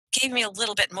gave me a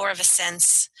little bit more of a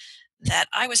sense that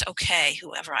I was okay,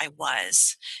 whoever I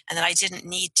was, and that I didn't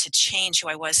need to change who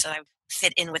I was so I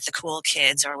fit in with the cool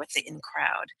kids or with the in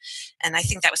crowd. And I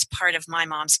think that was part of my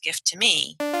mom's gift to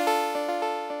me.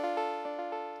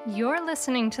 You're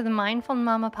listening to the Mindful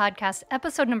Mama podcast,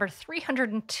 episode number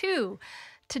 302.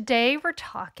 Today we're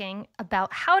talking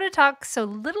about how to talk so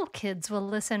little kids will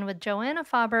listen with Joanna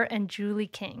Faber and Julie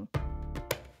King.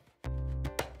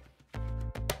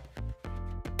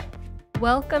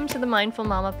 Welcome to the Mindful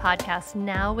Mama podcast,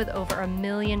 now with over 1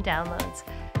 million downloads.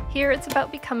 Here it's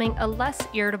about becoming a less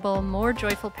irritable, more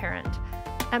joyful parent.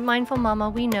 At Mindful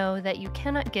Mama, we know that you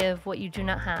cannot give what you do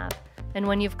not have. And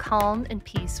when you've calm and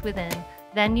peace within,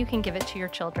 then you can give it to your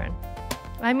children.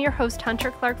 I'm your host,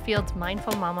 Hunter Clark-Field's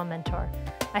Mindful Mama mentor.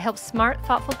 I help smart,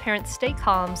 thoughtful parents stay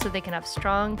calm so they can have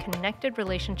strong, connected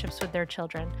relationships with their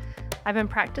children. I've been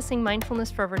practicing mindfulness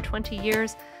for over 20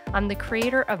 years. I'm the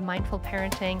creator of Mindful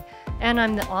Parenting, and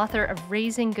I'm the author of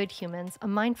Raising Good Humans, a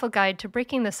mindful guide to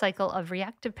breaking the cycle of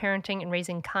reactive parenting and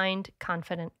raising kind,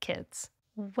 confident kids.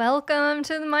 Welcome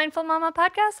to the Mindful Mama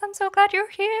podcast. I'm so glad you're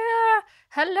here.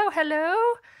 Hello.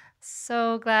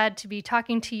 So glad to be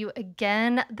talking to you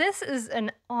again. This is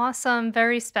an awesome,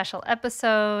 very special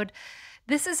episode.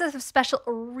 This is a special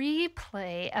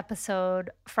replay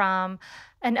episode from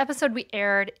an episode we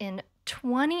aired in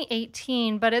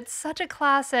 2018, but it's such a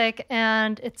classic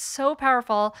and it's so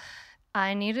powerful.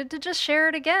 I needed to just share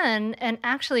it again. And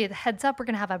actually, the heads up, we're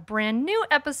going to have a brand new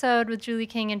episode with Julie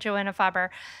King and Joanna Faber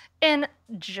in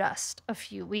just a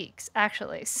few weeks,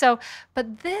 actually.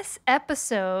 But this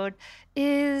episode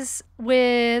is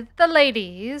with the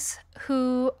ladies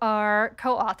who are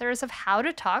co-authors of How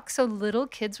to Talk So Little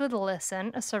Kids Would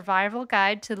Listen, a survival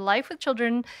guide to life with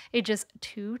children ages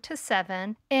 2 to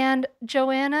 7. And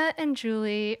Joanna and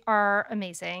Julie are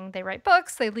amazing. They write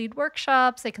books, they lead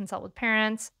workshops, they consult with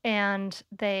parents, and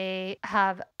they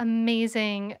have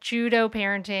amazing judo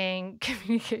parenting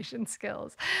communication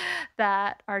skills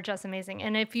that are just amazing.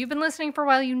 And if you've been listening for a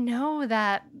while, you know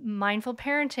that mindful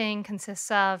parenting consists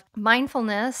of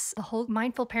mindfulness, the whole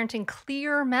mindful parenting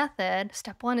clear method.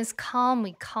 Step 1 is calm.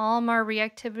 We calm our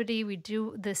reactivity. We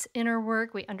do this inner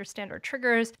work. We understand our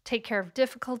triggers, take care of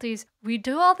difficulties. We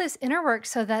do all this inner work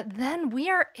so that then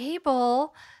we are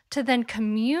able to then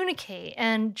communicate.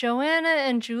 And Joanna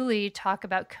and Julie talk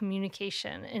about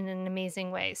communication in an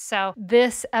amazing way. So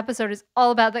this episode is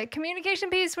all about that communication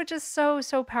piece, which is so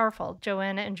powerful.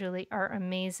 Joanna and Julie are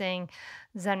amazing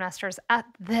Zen masters at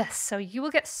this. So you will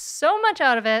get so much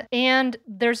out of it. And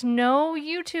there's no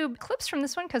YouTube clips from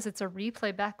this one because it's a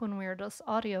replay back when we were just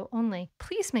audio only.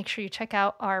 Please make sure you check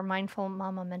out our Mindful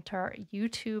Mama Mentor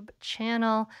YouTube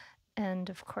channel. And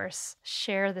of course,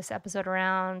 share this episode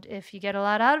around if you get a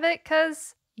lot out of it,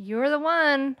 because you're the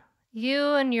one.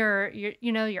 You and your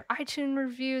iTunes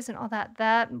reviews and all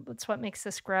that's what makes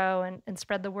this grow and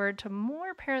spread the word to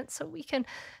more parents so we can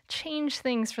change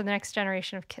things for the next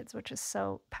generation of kids, which is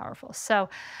so powerful. So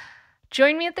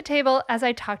join me at the table as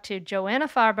I talk to Joanna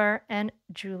Faber and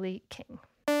Julie King.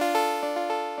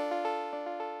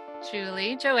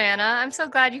 Julie, Joanna, I'm so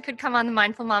glad you could come on the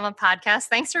Mindful Mama podcast.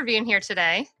 Thanks for being here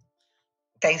today.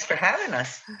 Thanks for having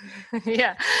us.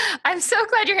 Yeah, I'm so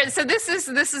glad you're here. So this is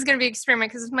going to be an experiment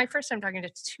because it's my first time talking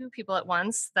to two people at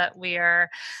once that we are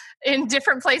in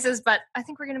different places, but I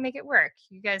think we're going to make it work.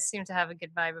 You guys seem to have a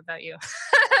good vibe about you.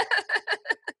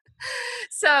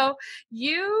 So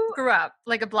you grew up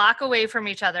like a block away from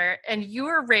each other and you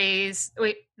were raised,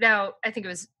 I think it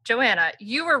was Joanna,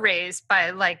 you were raised by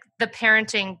like the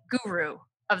parenting guru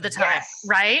of the time, yes.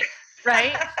 Right?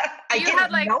 I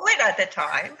didn't know it at the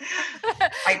time.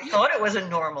 I thought it was a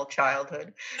normal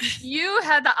childhood. You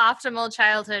had the optimal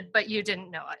childhood, but you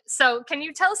didn't know it. So can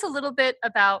you tell us a little bit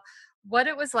about what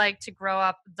it was like to grow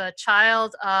up the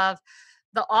child of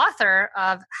the author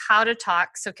of How to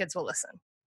Talk So Kids Will Listen?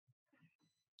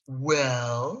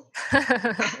 Well,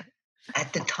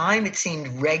 at the time it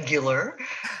seemed regular,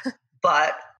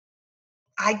 but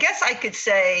I guess I could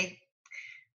say,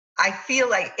 I feel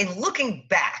like in looking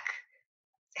back,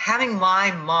 having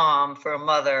my mom for a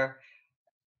mother,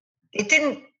 it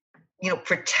didn't,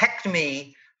 protect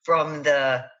me from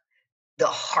the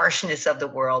harshness of the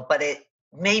world, but it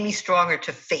made me stronger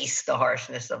to face the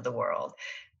harshness of the world.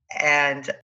 And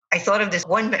I thought of this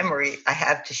one memory I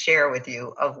have to share with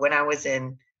you of when I was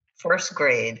in first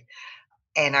grade,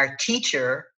 and our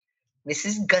teacher,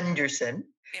 Mrs. Gunderson,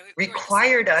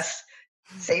 required us,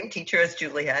 same teacher as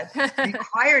Julie had,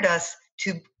 required us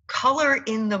to color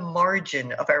in the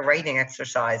margin of our writing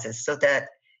exercises so that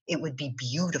it would be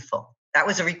beautiful. That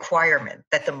was a requirement,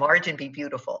 that the margin be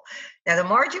beautiful. Now, the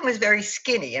margin was very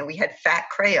skinny and we had fat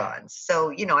crayons.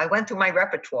 So, I went through my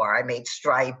repertoire. I made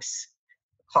stripes,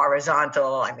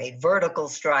 horizontal, I made vertical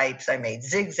stripes, I made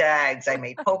zigzags, I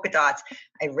made polka dots.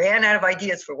 I ran out of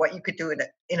ideas for what you could do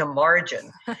in a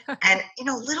margin. And,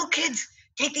 little kids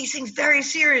take these things very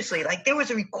seriously. Like, there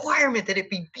was a requirement that it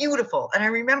be beautiful. And I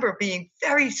remember being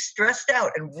very stressed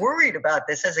out and worried about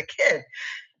this as a kid.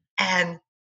 And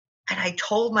I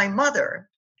told my mother,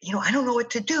 I don't know what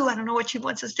to do. I don't know what she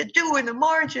wants us to do in the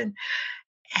margin.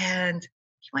 And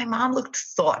my mom looked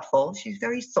thoughtful. She's a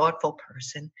very thoughtful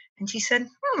person. And she said,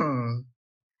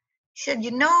 She said,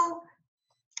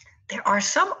 there are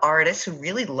some artists who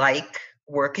really like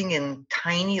working in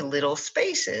tiny little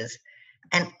spaces,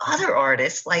 and other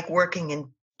artists like working in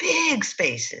big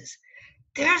spaces.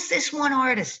 There's this one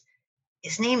artist.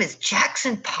 His name is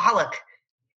Jackson Pollock.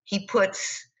 He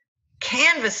puts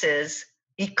canvases,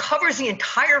 he covers the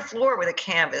entire floor with a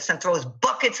canvas and throws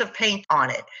buckets of paint on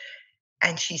it.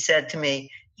 And she said to me,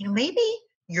 maybe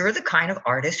you're the kind of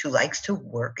artist who likes to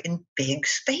work in big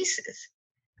spaces.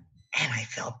 And I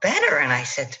felt better. And I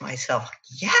said to myself,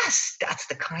 yes, that's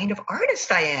the kind of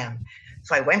artist I am.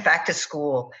 So I went back to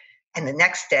school. And the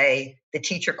next day, the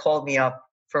teacher called me up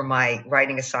for my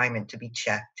writing assignment to be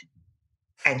checked.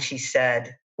 And she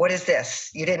said, what is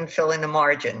this? You didn't fill in the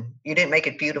margin. You didn't make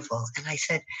it beautiful. And I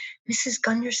said, Mrs.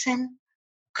 Gunderson,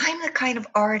 I'm the kind of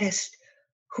artist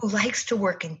who likes to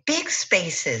work in big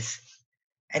spaces.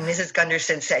 And Mrs.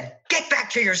 Gunderson said, get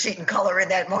back to your seat and color in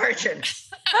that margin.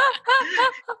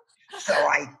 So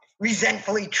I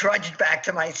resentfully trudged back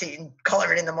to my seat and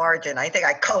colored in the margin. I think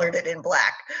I colored it in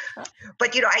black.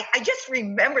 But, I just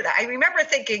remember that. I remember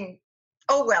thinking,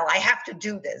 oh, well, I have to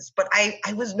do this. But I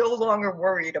was no longer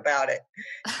worried about it.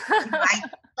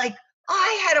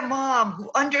 I had a mom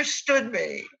who understood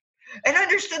me and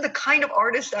understood the kind of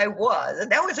artist I was.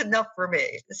 And that was enough for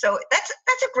me. So that's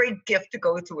a great gift to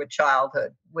go through a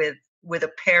childhood with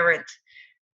a parent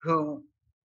who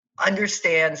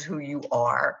understands who you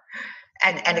are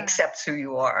and accepts who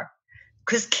you are.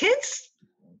 Because kids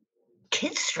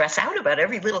stress out about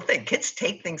every little thing. Kids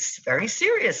take things very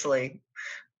seriously.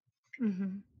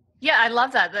 Mm-hmm. Yeah, I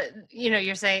love that.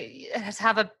 You're saying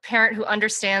have a parent who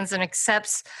understands and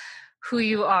accepts who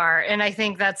you are. And I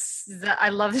think I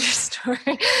love your story.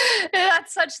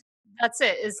 That's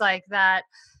it. Is like that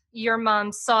your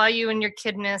mom saw you in your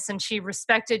kidness and she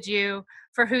respected you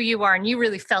for who you are. And you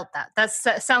really felt that. That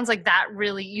sounds like that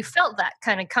really, you felt that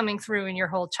kind of coming through in your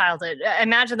whole childhood. I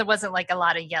imagine there wasn't like a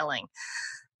lot of yelling.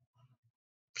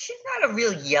 She's not a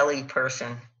real yelly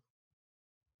person.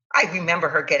 I remember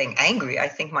her getting angry. I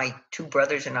think my two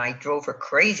brothers and I drove her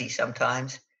crazy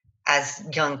sometimes, as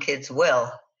young kids will.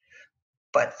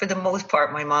 But for the most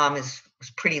part, my mom was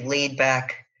pretty laid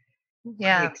back, pretty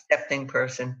accepting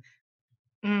person.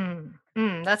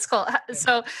 That's cool.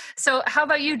 So how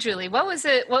about you, Julie? What was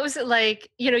it like?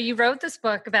 You wrote this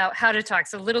book about how to talk,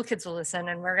 so little kids will listen,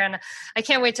 and I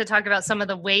can't wait to talk about some of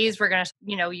the ways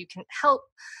you can help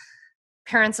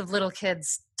parents of little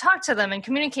kids talk to them and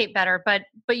communicate better. But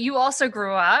you also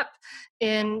grew up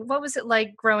in, what was it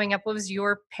like growing up? What was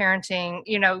your parenting?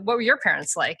 What were your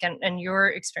parents like and your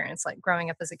experience like growing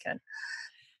up as a kid?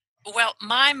 Well,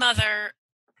 my mother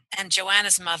and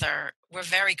Joanna's mother were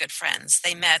very good friends.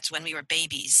 They met when we were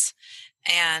babies.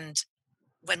 And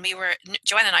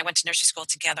Joanna and I went to nursery school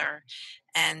together.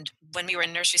 And when we were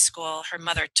in nursery school, her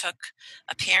mother took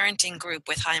a parenting group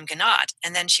with Chaim Ganot,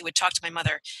 and then she would talk to my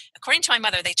mother. According to my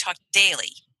mother, they talked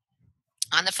daily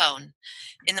on the phone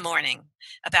in the morning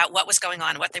about what was going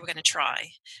on, what they were going to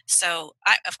try. So,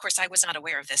 of course, I was not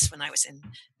aware of this when I was in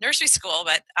nursery school,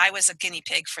 but I was a guinea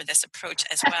pig for this approach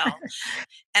as well.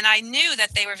 And I knew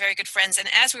that they were very good friends. And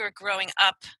as we were growing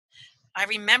up, I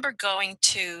remember going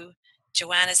to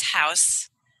Joanna's house,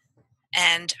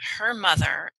 and her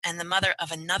mother and the mother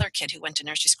of another kid who went to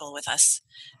nursery school with us,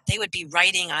 they would be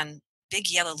writing on big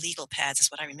yellow legal pads, is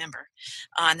what I remember,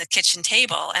 on the kitchen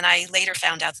table. And I later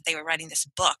found out that they were writing this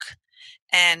book.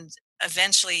 And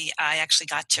eventually I actually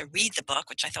got to read the book,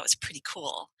 which I thought was pretty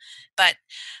cool. But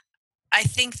I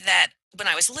think that when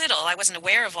I was little, I wasn't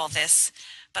aware of all this,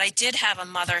 but I did have a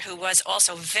mother who was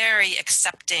also very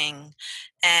accepting.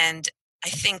 And I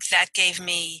think that gave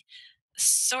me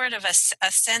sort of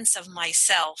a sense of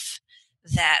myself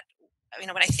that, when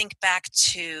I think back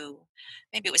to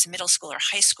maybe it was middle school or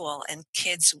high school, and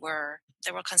there were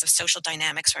all kinds of social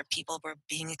dynamics where people were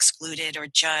being excluded or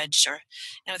judged, or,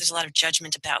 there's a lot of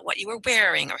judgment about what you were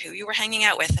wearing or who you were hanging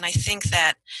out with. And I think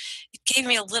that it gave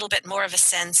me a little bit more of a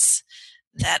sense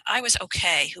that I was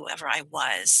okay, whoever I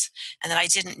was, and that I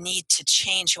didn't need to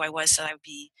change who I was so that I would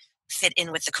be fit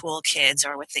in with the cool kids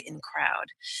or with the in crowd.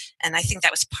 And I think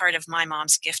that was part of my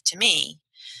mom's gift to me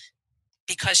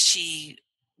because she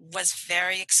was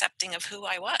very accepting of who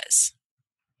I was.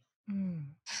 Mm.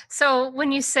 So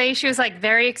when you say she was like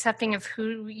very accepting of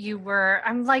who you were,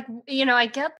 I'm like, I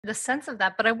get the sense of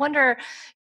that, but I wonder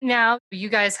now you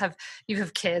have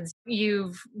kids,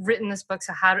 you've written this book,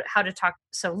 so how to talk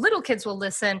so little kids will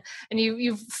listen, and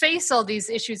you face all these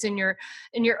issues in your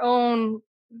own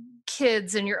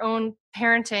kids and your own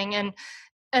parenting,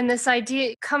 and this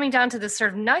idea coming down to this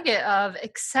sort of nugget of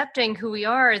accepting who we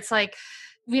are. It's like,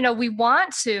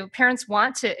 parents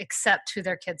want to accept who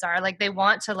their kids are, like they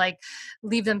want to like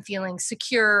leave them feeling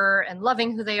secure and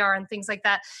loving who they are and things like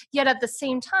that. Yet at the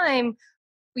same time,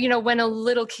 when a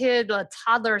little kid, a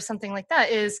toddler or something like that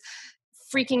is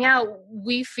freaking out,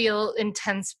 we feel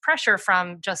intense pressure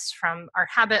from our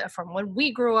habit, from when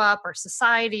we grew up or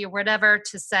society or whatever,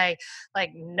 to say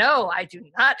like, no, I do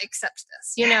not accept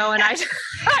this, and I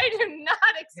do not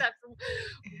accept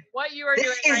what you are this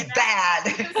doing is right bad.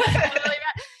 now. This is really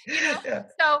bad, Yeah.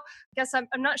 So I guess I'm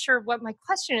not sure what my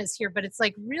question is here, but it's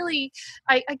like really,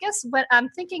 I guess what I'm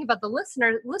thinking about the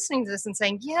listener listening to this and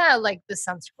saying, yeah, like this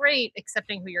sounds great,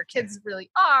 accepting who your kids really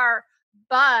are,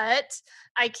 but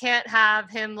I can't have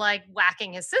him like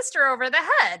whacking his sister over the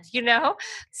head,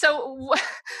 So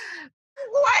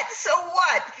What? So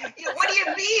what? What do you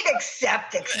mean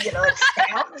accept it? It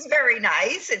sounds very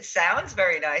nice. It sounds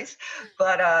very nice,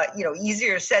 but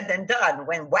easier said than done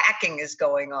when whacking is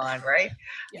going on, right?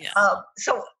 Yeah.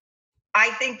 So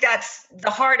I think that's the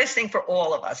hardest thing for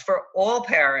all of us, for all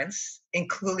parents,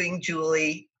 including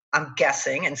Julie, I'm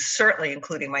guessing, and certainly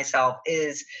including myself,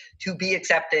 is to be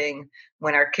accepting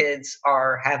when our kids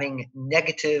are having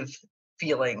negative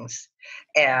feelings,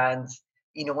 and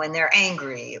when they're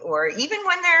angry, or even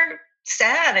when they're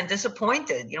sad and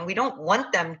disappointed. We don't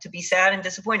want them to be sad and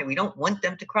disappointed. We don't want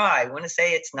them to cry. We want to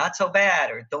say it's not so bad,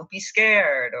 or don't be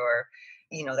scared, or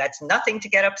that's nothing to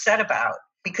get upset about,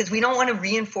 because we don't want to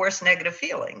reinforce negative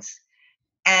feelings.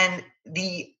 And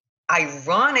the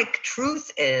ironic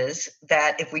truth is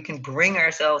that if we can bring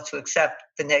ourselves to accept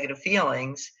the negative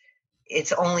feelings,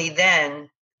 it's only then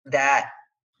that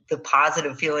the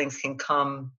positive feelings can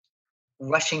come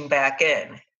rushing back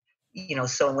in.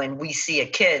 So when we see a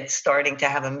kid starting to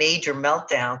have a major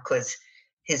meltdown because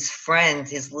his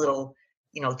little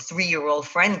 3-year-old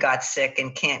friend got sick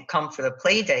and can't come for the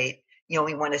play date,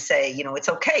 we want to say, it's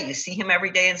okay. You see him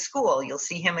every day in school. You'll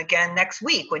see him again next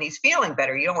week when he's feeling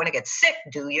better. You don't want to get sick,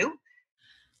 do you?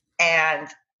 And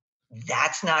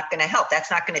that's not going to help. That's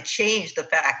not going to change the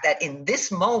fact that in this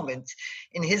moment,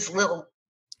 in his little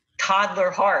toddler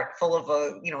heart full of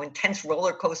a intense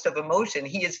roller coaster of emotion,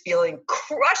 he is feeling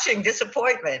crushing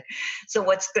disappointment. So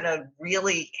what's going to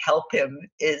really help him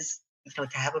is to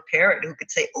have a parent who could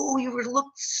say, oh, you were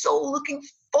looking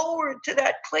forward to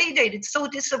that play date. It's so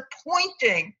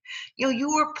disappointing.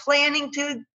 You were planning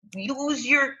to use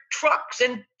your trucks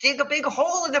and dig a big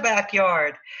hole in the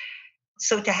backyard.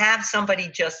 So to have somebody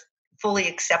just fully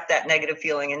accept that negative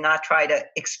feeling and not try to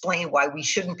explain why we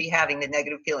shouldn't be having the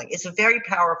negative feeling, it's a very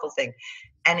powerful thing.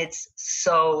 And it's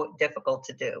so difficult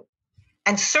to do.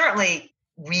 And certainly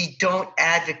we don't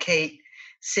advocate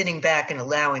sitting back and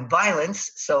allowing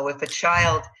violence. So if a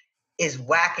child is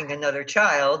whacking another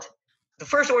child, the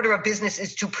first order of business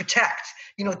is to protect,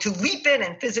 to leap in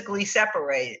and physically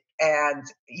separate. And,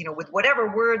 with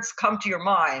whatever words come to your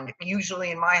mind,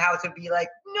 usually in my house would be like,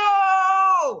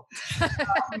 no!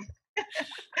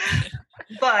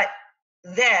 But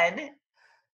then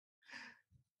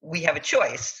we have a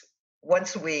choice.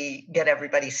 Once we get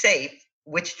everybody safe,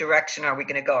 which direction are we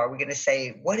going to go? Are we going to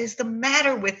say, what is the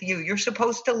matter with you? You're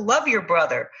supposed to love your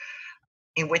brother.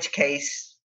 In which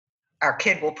case, our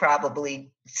kid will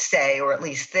probably say, or at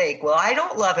least think, well, I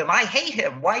don't love him. I hate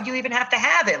him. Why do you even have to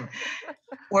have him?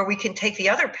 Or we can take the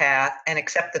other path and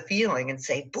accept the feeling and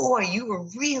say, boy, you were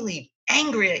really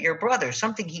angry at your brother.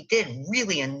 Something he did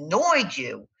really annoyed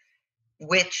you,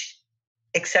 which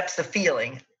accepts the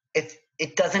feeling. If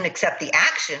it doesn't accept the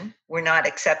action, we're not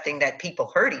accepting that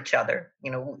people hurt each other.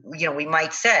 We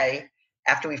might say,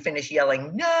 after we finish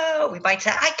yelling, no, we might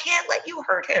say, I can't let you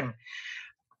hurt him.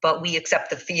 But we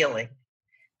accept the feeling.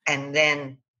 And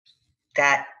then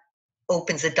that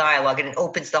opens a dialogue and it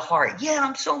opens the heart. Yeah,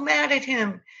 I'm so mad at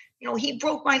him. He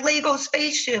broke my Lego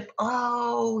spaceship.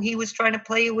 Oh, he was trying to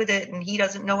play with it and he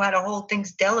doesn't know how to hold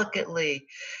things delicately.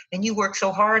 And you work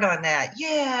so hard on that.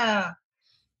 Yeah.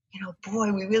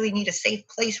 Boy, we really need a safe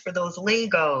place for those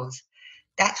Legos.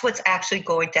 That's what's actually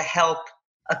going to help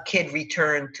a kid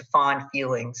return to fond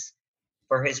feelings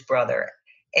for his brother.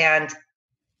 And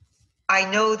I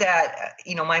know that,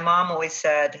 my mom always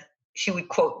said, she would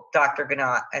quote Dr.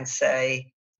 Gnat and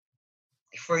say,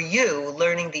 for you,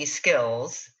 learning these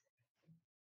skills,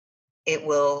 it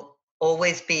will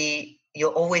always be,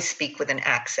 you'll always speak with an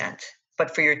accent.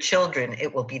 But for your children,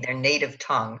 it will be their native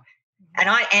tongue. And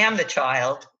I am the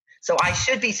child, so I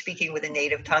should be speaking with a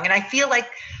native tongue. And I feel like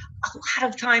a lot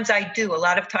of times I do. A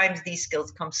lot of times these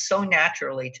skills come so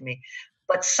naturally to me,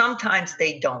 but sometimes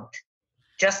they don't.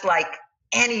 Just like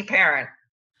any parent,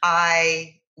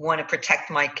 I want to protect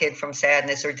my kid from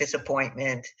sadness or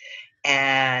disappointment.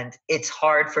 And it's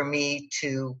hard for me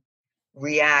to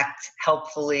react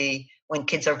helpfully when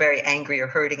kids are very angry or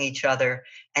hurting each other.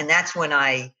 And that's when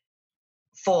I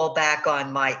fall back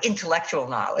on my intellectual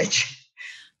knowledge.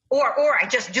 Or I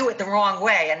just do it the wrong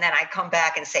way, and then I come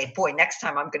back and say, boy, next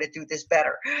time I'm going to do this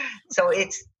better. So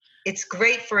it's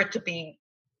great for it to be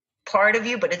part of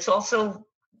you, but it's also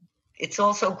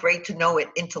great to know it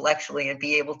intellectually and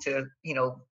be able to,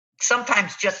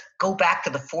 sometimes just go back to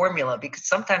the formula, because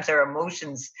sometimes our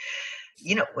emotions,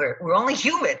 we're only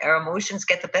human. Our emotions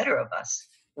get the better of us.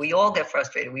 We all get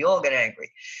frustrated. We all get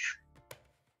angry.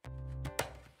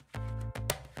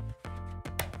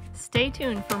 Stay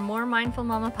tuned for more Mindful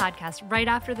Mama podcast right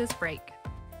after this break.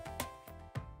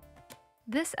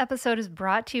 This episode is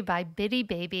brought to you by Bitty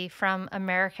Baby from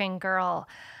American Girl.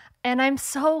 And I'm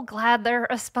so glad they're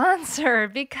a sponsor,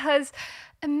 because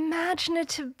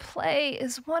imaginative play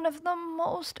is one of the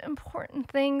most important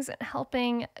things in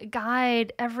helping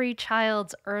guide every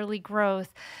child's early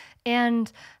growth.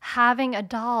 And having a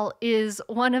doll is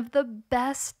one of the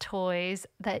best toys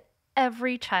that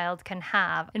every child can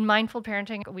have. In Mindful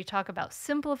Parenting, we talk about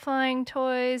simplifying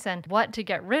toys and what to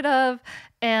get rid of,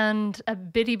 and a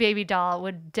Bitty Baby doll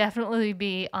would definitely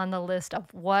be on the list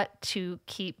of what to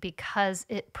keep, because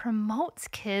it promotes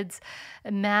kids'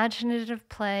 imaginative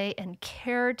play and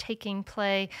caretaking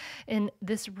play in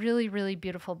this really, really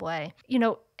beautiful way.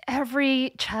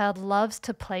 Every child loves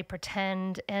to play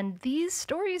pretend, and these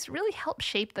stories really help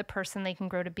shape the person they can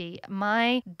grow to be.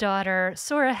 My daughter,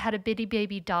 Sora, had a Bitty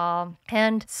Baby doll,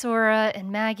 and Sora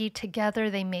and Maggie together,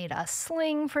 they made a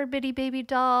sling for Bitty Baby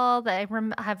doll. I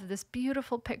have this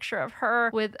beautiful picture of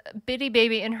her with Bitty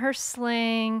Baby in her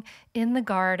sling in the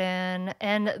garden.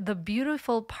 And the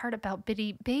beautiful part about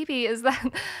Bitty Baby is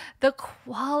that the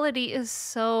quality is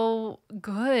so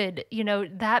good.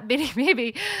 That Bitty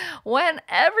Baby went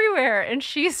everywhere and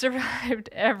she survived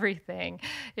everything.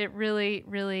 It really,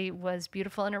 really was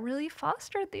beautiful, and it really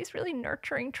fostered these really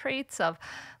nurturing traits of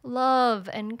love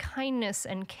and kindness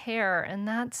and care, and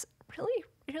that's really,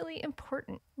 really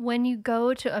important. When you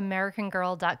go to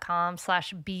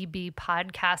americangirl.com/BB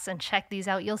podcasts and check these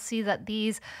out, you'll see that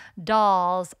these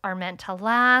dolls are meant to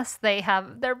last.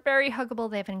 They're very huggable.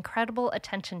 They have incredible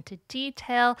attention to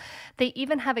detail. They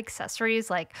even have accessories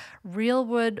like real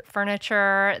wood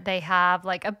furniture. They have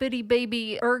like a Bitty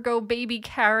Baby ergo baby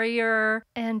carrier,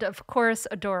 and of course,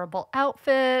 adorable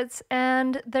outfits.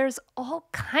 And there's all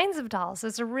kinds of dolls.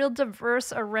 There's a real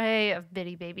diverse array of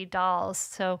Bitty Baby dolls.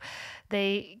 So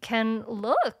they can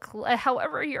look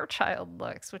however your child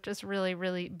looks, which is really,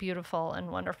 really beautiful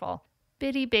and wonderful.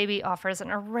 Bitty Baby offers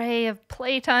an array of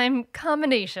playtime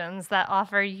combinations that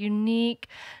offer unique,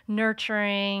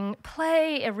 nurturing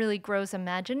play. It really grows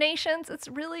imaginations. It's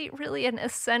really, really an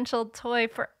essential toy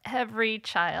for every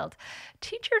child.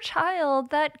 Teach your child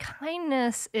that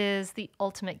kindness is the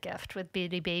ultimate gift with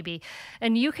Bitty Baby.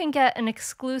 And you can get an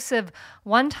exclusive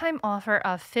one-time offer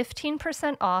of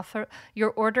 15% off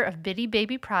your order of Bitty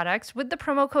Baby products with the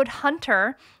promo code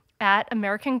HUNTER at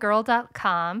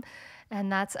americangirl.com. And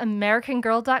that's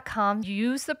americangirl.com.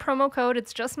 Use the promo code.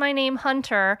 It's just my name,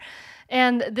 Hunter.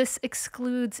 And this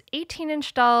excludes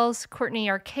 18-inch dolls, Courtney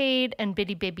Arcade, and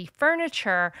Bitty Baby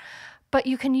furniture. But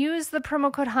you can use the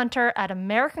promo code HUNTER at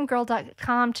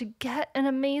americangirl.com to get an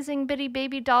amazing Bitty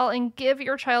Baby doll and give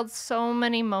your child so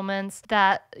many moments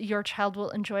that your child will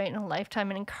enjoy in a lifetime,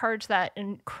 and encourage that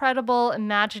incredible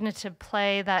imaginative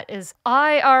play that is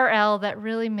IRL, that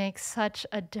really makes such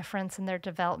a difference in their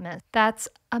development. That's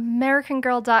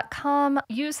americangirl.com.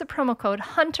 Use the promo code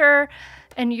HUNTER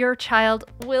and your child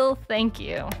will thank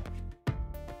you.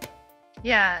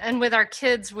 Yeah, and with our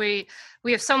kids, we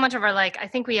have so much of our, I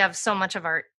think we have so much of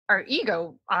our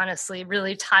ego, honestly,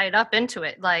 really tied up into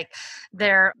it. Like,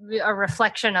 they're a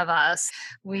reflection of us.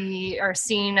 We are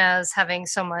seen as having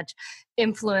so much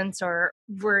influence, or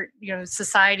we're,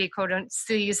 society quote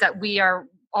sees that we are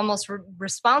almost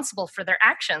responsible for their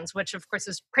actions, which of course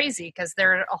is crazy because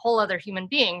they're a whole other human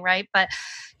being, right? But,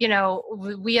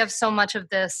 we have so much of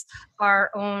this,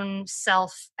 our own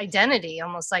self identity,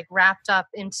 almost like wrapped up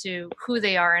into who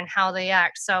they are and how they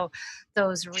act. So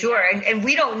those Sure. And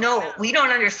we don't know, we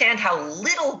don't understand how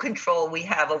little control we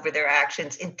have over their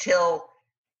actions until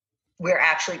we're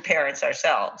actually parents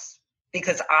ourselves.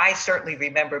 Because I certainly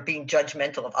remember being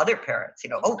judgmental of other parents.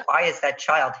 Oh, why is that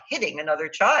child hitting another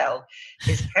child?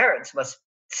 His parents must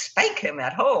spank him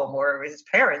at home, or his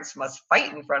parents must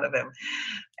fight in front of him.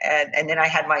 And then I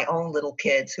had my own little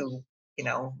kids who,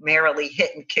 merrily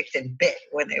hit and kicked and bit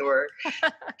when they were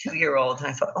 2-year-olds. And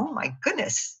I thought, oh my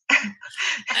goodness.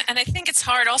 And I think it's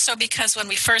hard also because when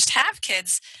we first have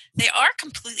kids, they are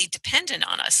completely dependent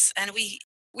on us. And we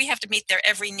have to meet their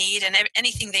every need, and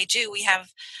anything they do, we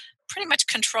have pretty much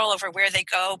control over where they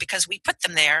go because we put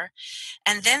them there.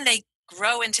 And then they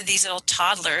grow into these little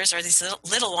toddlers or these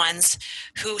little ones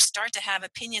who start to have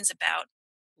opinions about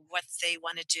what they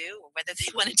want to do or whether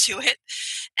they want to do it.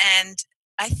 And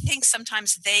I think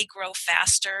sometimes they grow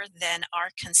faster than our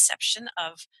conception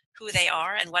of who they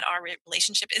are and what our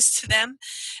relationship is to them.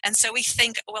 And so we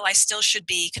think, well, I still should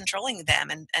be controlling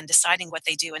them and deciding what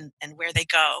they do and where they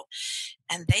go.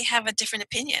 And they have a different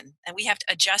opinion, and we have to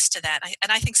adjust to that.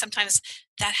 And I think sometimes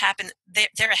that happens,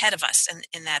 they're ahead of us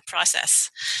in that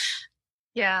process.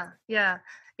 Yeah.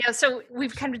 So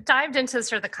we've kind of dived into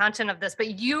sort of the content of this, but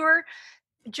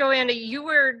Joanna, you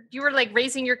were like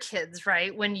raising your kids,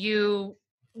 right?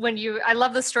 I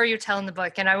love the story you tell in the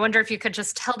book. And I wonder if you could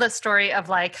just tell the story of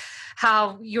like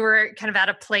how you were kind of at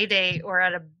a play date or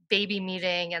at a baby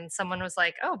meeting and someone was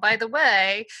like, oh, by the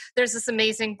way, there's this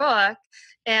amazing book.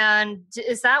 And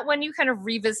is that when you kind of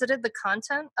revisited the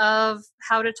content of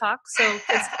How to Talk? So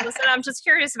listen, I'm just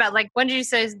curious about like, when did you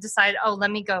decide, oh,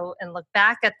 let me go and look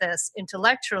back at this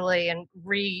intellectually and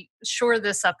shore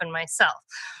this up in myself?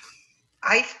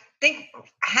 I think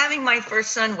having my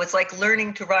first son was like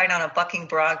learning to ride on a bucking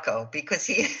bronco, because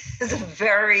he is a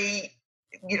very,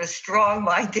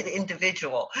 strong-minded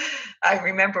individual. I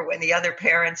remember when the other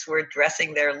parents were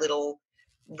dressing their little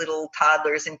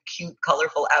toddlers in cute,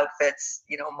 colorful outfits,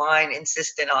 mine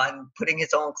insisted on putting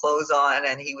his own clothes on,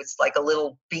 and he was like a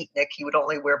little beatnik. He would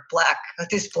only wear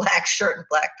this black shirt and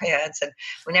black pants. And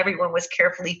when everyone was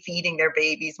carefully feeding their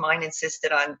babies, mine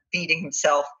insisted on feeding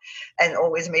himself and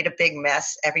always made a big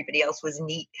mess. Everybody else was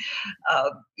neat.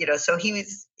 So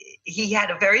he had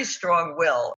a very strong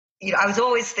will. I was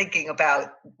always thinking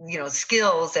about,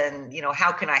 skills and,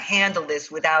 how can I handle this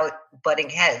without butting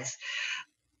heads?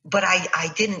 But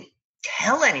I didn't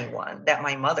tell anyone that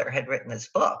my mother had written this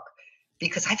book,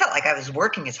 because I felt like I was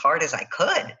working as hard as I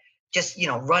could, just,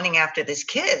 running after this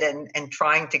kid and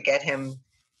trying to get him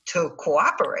to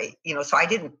cooperate, so I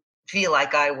didn't feel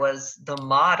like I was the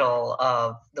model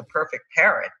of the perfect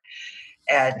parent.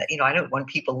 And, I don't want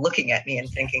people looking at me and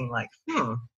thinking like,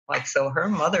 so her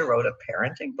mother wrote a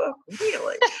parenting book?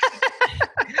 Really?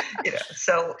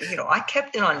 So, I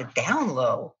kept it on the down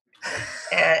low.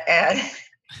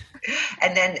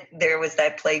 And then there was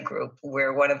that play group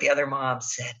where one of the other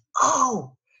moms said,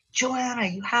 oh, Joanna,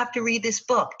 you have to read this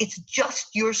book. It's just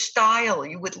your style.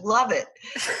 You would love it.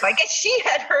 I guess she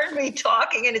had heard me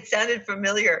talking and it sounded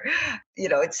familiar.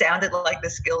 It sounded like the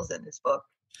skills in this book.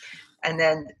 And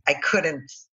then I couldn't,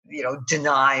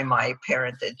 deny my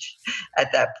parentage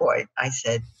at that point. I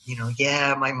said,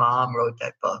 yeah, my mom wrote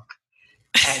that book.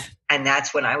 And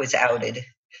that's when I was outed.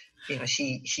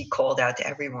 She called out to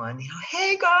everyone,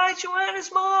 hey guys,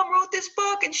 Joanna's mom wrote this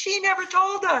book and she never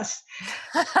told us.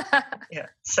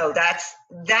 So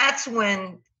that's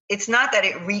when, it's not that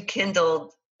it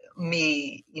rekindled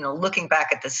me, looking back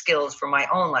at the skills for my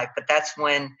own life, but that's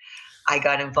when I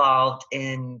got involved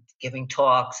in giving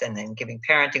talks and then giving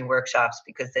parenting workshops,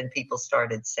 because then people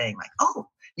started saying like, oh,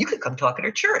 you could come talk at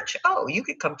our church. Oh, you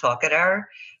could come talk at our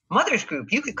mother's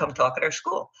group. You could come talk at our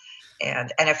school.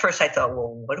 And at first I thought,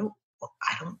 well,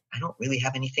 I don't really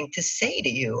have anything to say to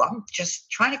you. I'm just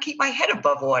trying to keep my head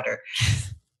above water.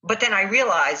 But then I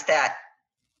realized that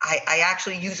I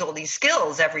actually use all these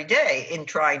skills every day in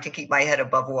trying to keep my head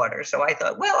above water. So I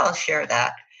thought, well, I'll share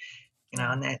that.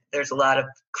 And there's a lot of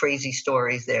crazy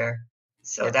stories there.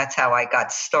 So that's how I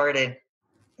got started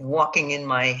walking in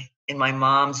my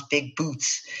mom's big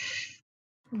boots.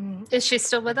 Is she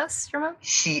still with us, your mom?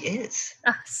 She is.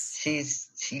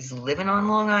 She's living on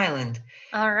Long Island.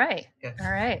 All right. Yeah.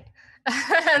 All right.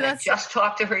 I just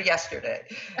talked to her yesterday.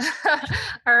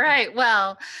 All right.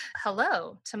 Well,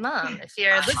 hello to Mom if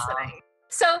you're listening.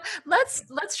 So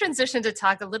let's transition to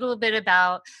talk a little bit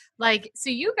about, like, so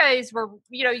you guys were,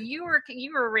 you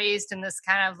were raised in this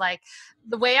kind of, like,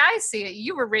 the way I see it,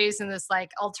 you were raised in this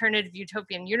like alternative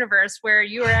utopian universe where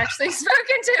you were actually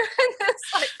spoken to in this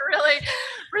like really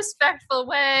respectful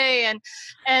way,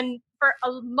 and for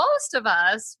most of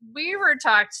us, we were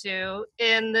talked to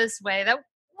in this way that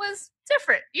was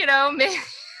different, maybe.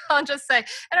 I'll just say,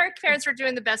 and our parents were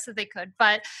doing the best that they could.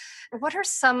 But what are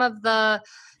some of the,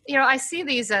 I see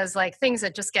these as like things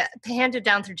that just get handed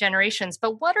down through generations,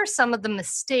 but what are some of the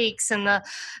mistakes and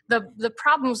the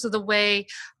problems with the way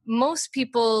most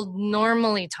people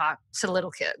normally talk to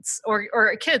little kids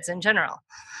or kids in general?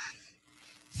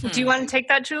 Do you want to take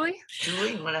that, Julie?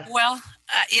 Julie, you wanna? Well,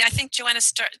 yeah, I think Joanna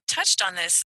touched on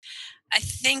this. I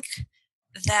think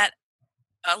that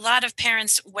a lot of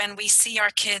parents, when we see our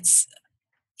kids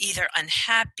either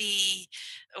unhappy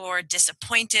or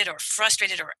disappointed or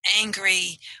frustrated or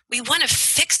angry, we want to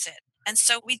fix it. And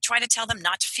so we try to tell them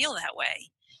not to feel that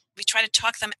way. We try to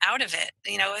talk them out of it.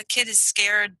 A kid is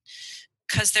scared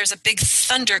because there's a big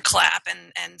thunderclap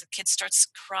and the kid starts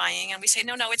crying, and we say,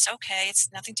 no, it's okay. It's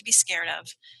nothing to be scared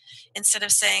of. Instead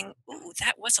of saying, ooh,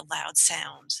 that was a loud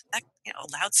sound. That, a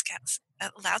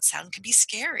loud sound can be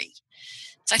scary.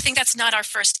 So I think that's not our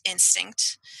first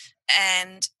instinct.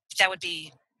 And that would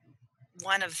be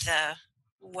one of the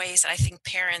ways that I think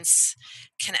parents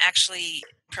can actually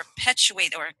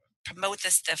perpetuate or promote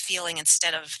the feeling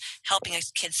instead of helping a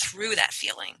kid through that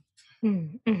feeling.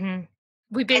 Mm-hmm.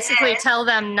 We basically tell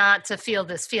them not to feel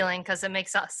this feeling because it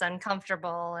makes us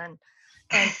uncomfortable, and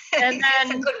then that's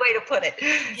a good way to put it.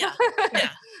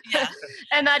 Yeah.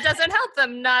 And that doesn't help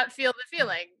them not feel the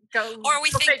feeling. Or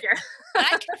we think figure. I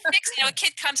can fix. A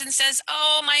kid comes and says,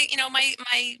 "Oh,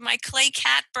 my clay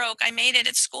cat broke. I made it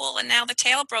at school, and now the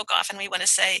tail broke off." And we want to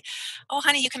say, "Oh,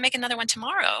 honey, you can make another one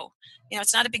tomorrow.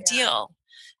 It's not a big deal,"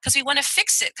 because we want to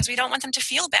fix it because we don't want them to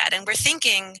feel bad. And we're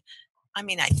thinking, I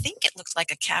think it looks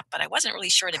like a cat, but I wasn't really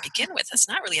sure to begin with. It's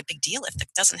not really a big deal if it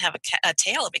doesn't have a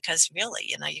tail, because really,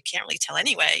 you can't really tell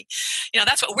anyway.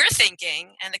 That's what we're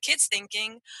thinking, and the kid's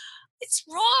thinking, it's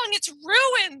wrong, it's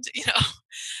ruined,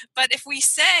 But if we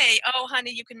say, oh,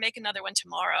 honey, you can make another one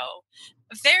tomorrow,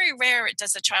 very rare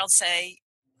does the child say,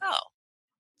 oh,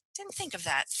 didn't think of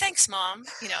that. Thanks, Mom,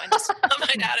 and just come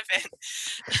right out of it.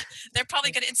 They're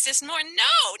probably going to insist more.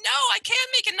 No, I can't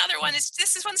make another one.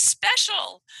 This is one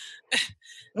special.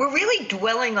 We're really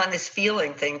dwelling on this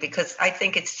feeling thing because I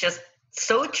think it's just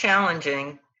so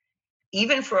challenging,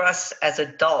 even for us as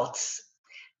adults.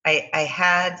 I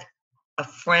had a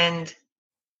friend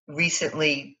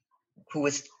recently who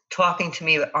was talking to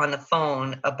me on the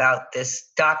phone about this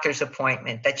doctor's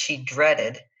appointment that she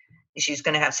dreaded. She's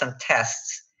going to have some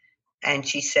tests. And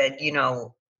she said,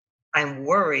 I'm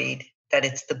worried that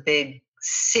it's the big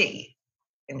C.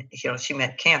 And, she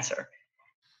meant cancer.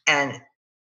 And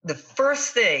the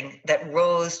first thing that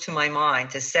rose to my mind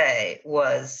to say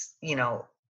was,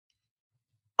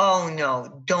 oh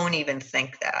no, don't even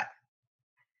think that.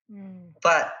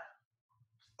 But,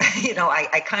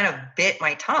 I kind of bit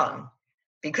my tongue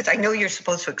because I know you're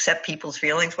supposed to accept people's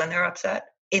feelings when they're upset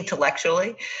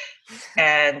intellectually.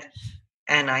 And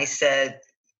I said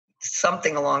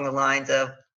something along the lines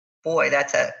of, boy,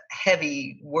 that's a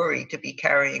heavy worry to be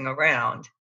carrying around.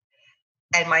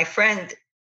 And my friend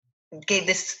gave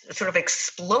this sort of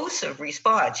explosive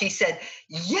response. She said,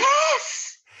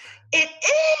 yes, it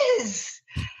is.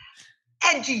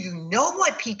 And do you know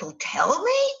what people tell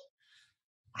me?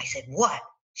 I said, what?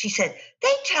 She said,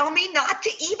 they tell me not to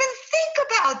even think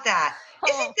about that.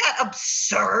 Isn't that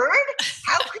absurd?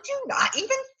 How could you not even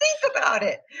think about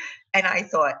it? And I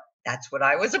thought, that's what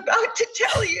I was about to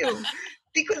tell you,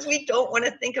 because we don't want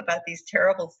to think about these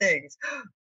terrible things.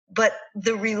 But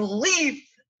the relief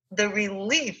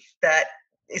that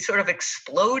it sort of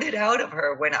exploded out of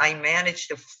her when I managed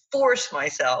to force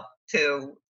myself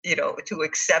to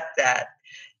accept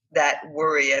that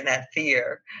worry and that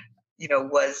fear,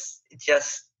 was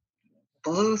just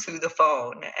blew through the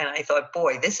phone. And I thought,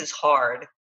 boy, this is hard.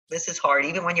 This is hard.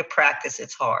 Even when you practice,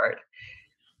 it's hard.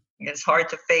 It's hard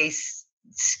to face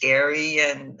scary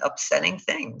and upsetting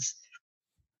things.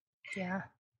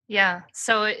 Yeah.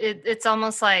 So it's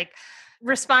almost like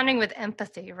responding with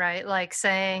empathy, right? Like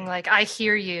saying, like, I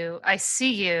hear you, I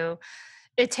see you.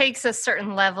 It takes a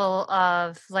certain level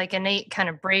of like innate kind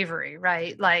of bravery,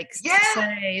 right? Like to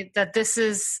say that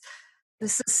this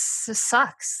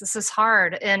sucks, this is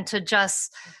hard, and to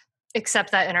just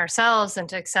accept that in ourselves and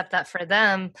to accept that for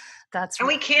them. And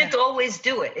we can't always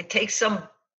do it. It takes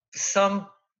some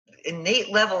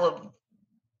innate level of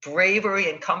bravery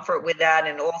and comfort with that,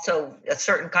 and also a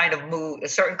certain kind of mood, a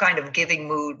certain kind of giving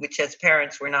mood, which as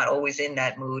parents we're not always in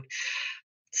that mood.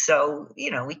 So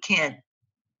we can't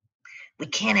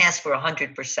ask for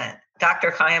 100%.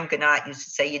 Dr. Chaim Ganat used to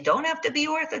say, you don't have to be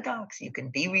Orthodox, you can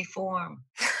be Reform.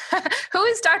 Who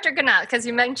is Dr. Ganat? Because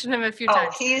you mentioned him a few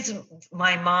times. He is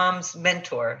my mom's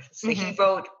mentor. So he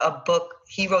wrote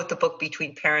the book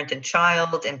Between Parent and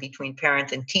Child and Between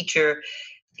Parent and Teacher.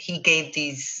 He gave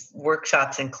these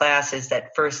workshops and classes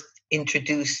that first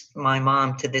introduced my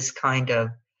mom to this kind of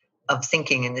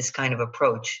thinking and this kind of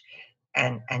approach.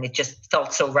 And it just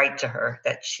felt so right to her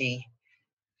that she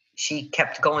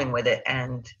kept going with it.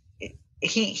 And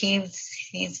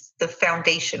he's the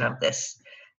foundation of this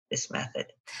method.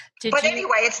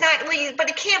 Anyway, it's not, but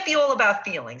it can't be all about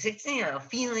feelings. It's,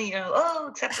 feeling,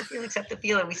 accept the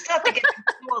feeling. We still have to get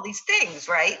through all these things,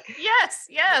 right? Yes.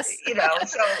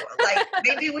 So like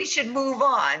maybe we should move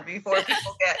on before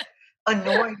people get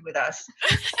annoyed with us.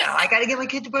 I got to get my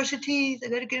kid to brush their teeth. I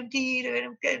got to get them to eat. I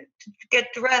got to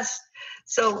get dressed.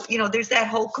 So, there's that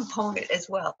whole component as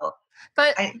well.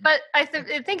 But I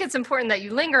think it's important that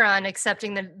you linger on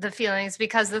accepting the feelings,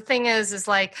 because the thing is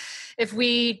like, if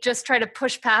we just try to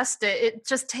push past it, it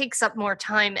just takes up more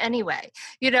time anyway.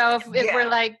 If we're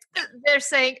like, they're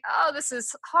saying, oh, this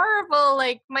is horrible,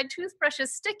 like my toothbrush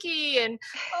is sticky and,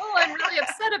 oh, I'm really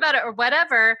upset about it or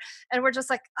whatever. And we're just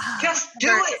like, oh, just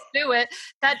do it.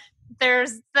 That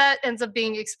ends up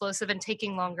being explosive and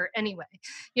taking longer anyway.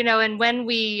 And when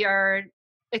we are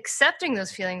accepting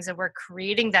those feelings and we're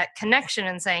creating that connection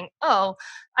and saying, oh,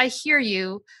 I hear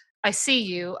you, I see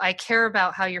you, I care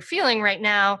about how you're feeling right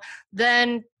now,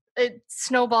 then it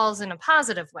snowballs in a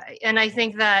positive way. And I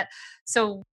think that,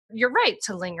 so you're right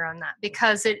to linger on that,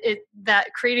 because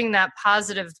that creating that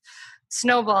positive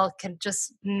snowball can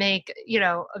just make,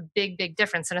 a big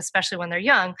difference. And especially when they're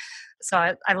young. So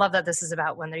I love that this is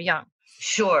about when they're young.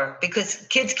 Sure, because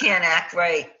kids can't act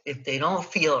right if they don't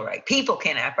feel right. People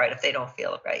can't act right if they don't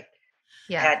feel right.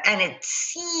 Yeah. And it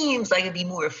seems like it'd be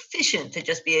more efficient to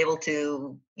just be able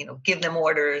to, give them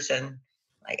orders, and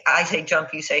like I say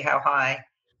jump, you say how high.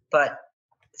 But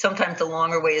sometimes the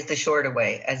longer way is the shorter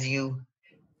way, as you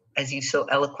so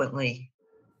eloquently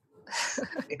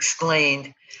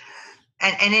explained.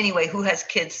 And anyway, who has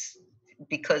kids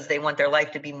because they want their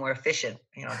life to be more efficient?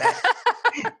 That.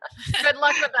 Good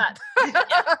luck with that.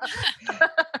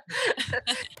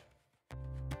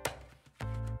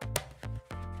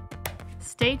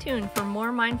 Stay tuned for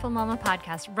more Mindful Mama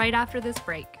podcast right after this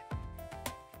break.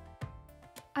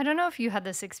 I don't know if you had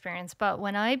this experience, but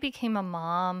when I became a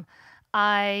mom,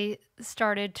 I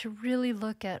started to really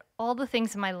look at all the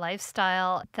things in my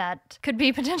lifestyle that could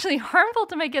be potentially harmful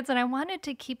to my kids, and I wanted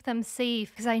to keep them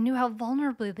safe because I knew how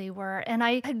vulnerable they were. And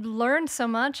I had learned so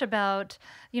much about,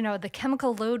 the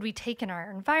chemical load we take in our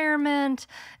environment,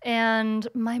 and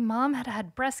my mom had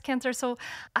had breast cancer. So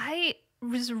I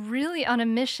was really on a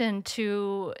mission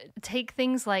to take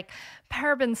things like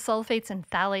parabens, sulfates, and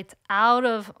phthalates out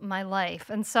of my life.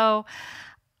 And so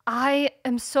I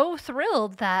am so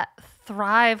thrilled that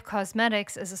Thrive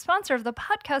Cosmetics is a sponsor of the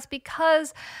podcast,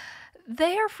 because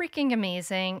they are freaking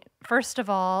amazing, first of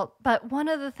all. But one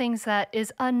of the things that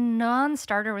is a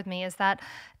non-starter with me is that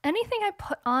anything I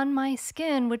put on my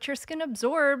skin, which your skin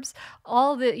absorbs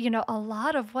all the, a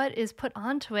lot of what is put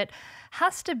onto it,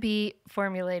 has to be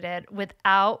formulated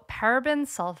without parabens,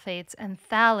 sulfates, and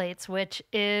phthalates, which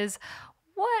is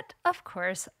what, of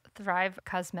course, Thrive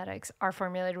Cosmetics are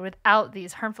formulated without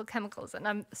these harmful chemicals. And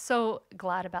I'm so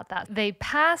glad about that. They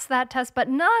pass that test, but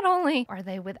not only are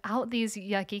they without these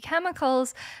yucky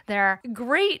chemicals, they're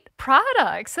great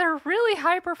products. They're really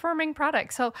high performing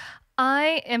products. So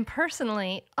I am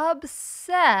personally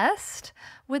obsessed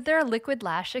with their Liquid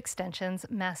Lash Extensions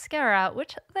mascara,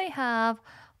 which they have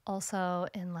also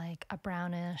in like a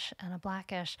brownish and a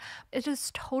blackish. It is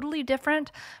totally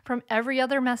different from every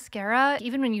other mascara.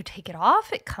 Even when you take it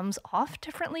off, it comes off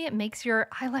differently. It makes your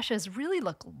eyelashes really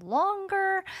look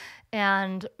longer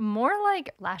and more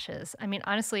like lashes. I mean,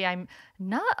 honestly, I'm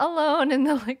not alone in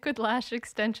the Liquid Lash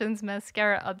Extensions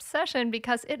mascara obsession,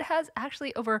 because it has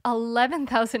actually over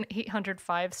 11,800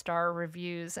 5-star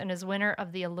reviews and is winner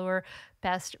of the Allure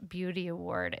Best Beauty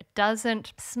Award. It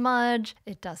doesn't smudge,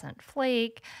 it doesn't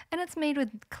flake, and it's made with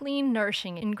clean,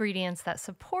 nourishing ingredients that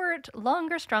support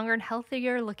longer, stronger, and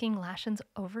healthier looking lashes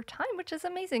over time, which is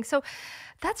amazing. So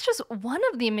that's just one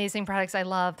of the amazing products I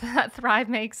love that Thrive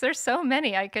makes. There's so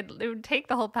many. It would take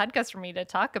the whole podcast for me to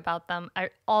talk about them. I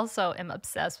also am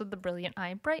obsessed with the Brilliant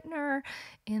Eye Brightener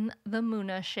in the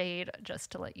Muna shade,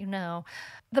 just to let you know.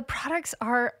 The products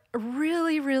are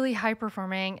really, really high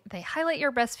performing. They highlight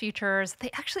your best features.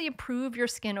 They actually improve your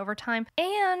skin over time.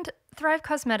 And Thrive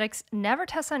Cosmetics never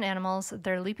tests on animals.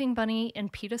 They're Leaping Bunny and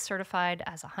PETA certified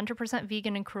as 100%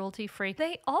 vegan and cruelty free.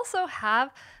 They also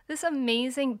have this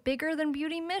amazing bigger than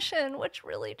beauty mission, which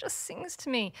really just sings to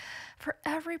me. For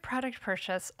every product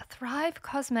purchase, Thrive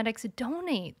Cosmetics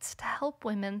donates to help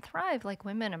women thrive, like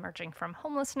women emerging from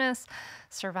homelessness,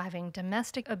 surviving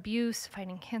domestic abuse,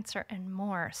 fighting cancer, and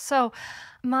more. So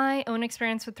my own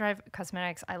experience with Thrive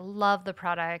Cosmetics, I love the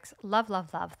products, love,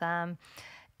 love, love them.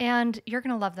 And you're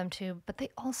going to love them too, but they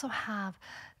also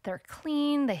they're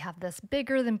clean, they have this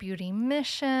bigger than beauty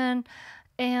mission.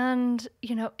 And,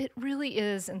 it really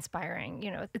is inspiring.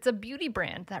 It's a beauty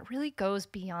brand that really goes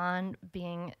beyond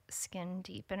being skin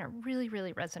deep. And it really,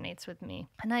 really resonates with me.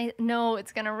 And I know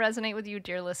it's going to resonate with you,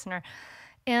 dear listener.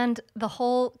 And the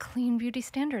whole clean beauty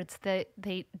standards,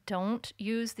 they don't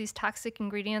use these toxic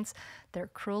ingredients. They're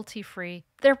cruelty-free.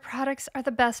 Their products are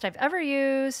the best I've ever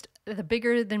used. The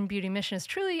bigger than beauty mission is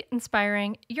truly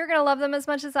inspiring. You're going to love them as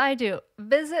much as I do.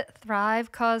 Visit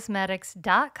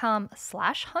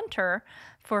thrivecosmetics.com/hunter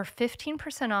for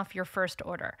 15% off your first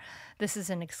order. This is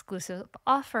an exclusive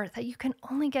offer that you can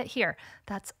only get here.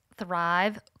 That's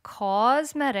Thrive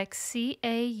Cosmetics,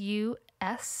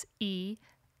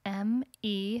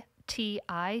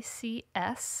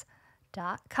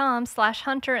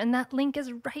 CAUSEMETICS.com/hunter. And that link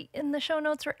is right in the show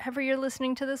notes wherever you're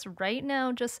listening to this right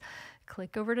now. Just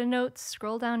click over to notes,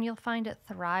 scroll down, you'll find it.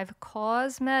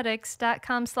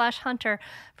 Thrivecosmetics.com/hunter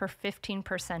for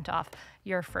 15% off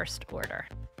your first order.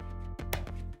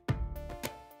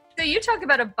 So you talk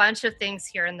about a bunch of things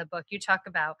here in the book. You talk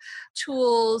about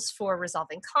tools for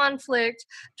resolving conflict,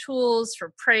 tools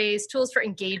for praise, tools for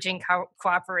engaging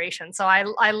cooperation. So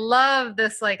I love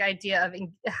this idea of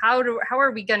how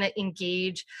are we going to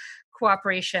engage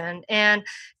cooperation? And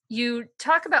you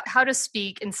talk about how to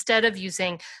speak instead of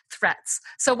using threats.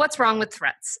 So what's wrong with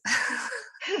threats?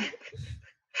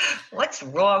 What's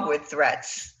wrong with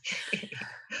threats?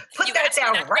 Put that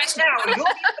down right now. You'll be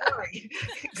sorry.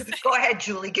 Go ahead,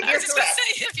 Julie. Give your threat.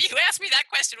 If you ask me that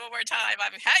question one more time,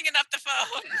 I'm hanging up the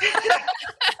phone.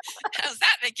 How does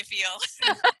that make you feel?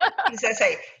 As I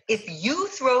say, if you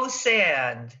throw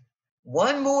sand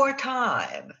one more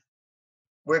time,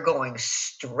 we're going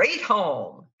straight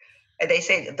home. And they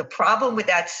say the problem with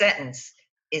that sentence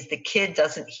is the kid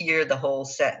doesn't hear the whole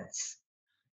sentence.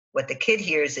 What the kid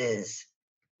hears is,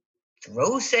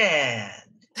 throw sand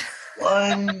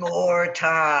one more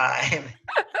time.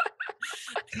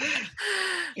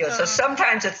 So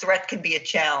sometimes a threat can be a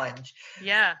challenge.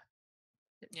 Yeah.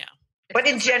 But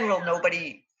in general,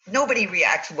 nobody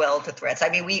reacts well to threats. I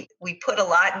mean, we put a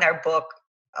lot in our book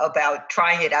about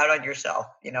trying it out on yourself.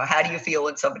 How do you feel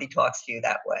when somebody talks to you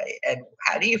that way? And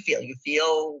how do you feel? You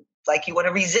feel like you want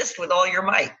to resist with all your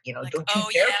might. Don't you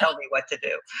dare tell me what to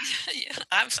do. Yeah,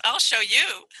 I'll show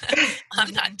you.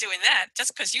 I'm not doing that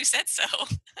just because you said so.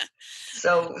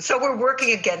 So we're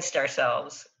working against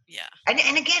ourselves. Yeah. And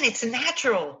again, it's a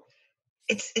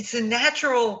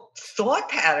natural thought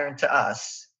pattern to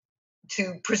us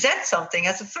to present something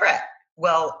as a threat.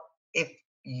 Well, if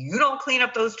you don't clean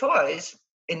up those toys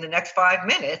in the next 5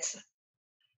 minutes,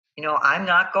 I'm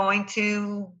not going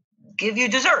to give you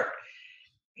dessert.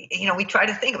 We try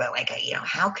to think about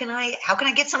how can I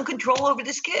get some control over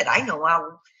this kid? I know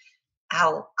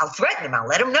I'll threaten him. I'll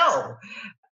let him know.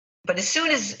 But as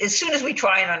soon as we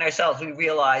try it on ourselves, we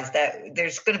realize that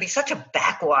there's going to be such a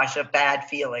backwash of bad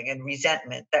feeling and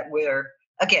resentment that we're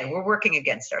working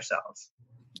against ourselves.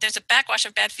 There's a backwash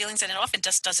of bad feelings, and it often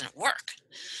just doesn't work.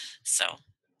 So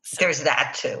there's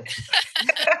that too.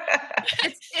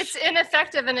 It's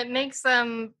ineffective, and it makes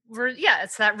them.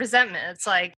 It's that resentment. It's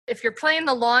like if you're playing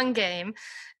the long game,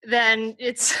 then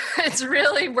it's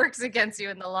really works against you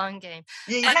in the long game.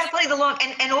 Yeah, you got to play the long.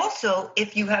 And also,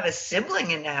 if you have a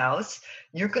sibling in the house,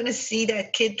 you're going to see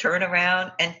that kid turn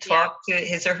around and talk to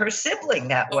his or her sibling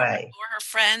that way, or her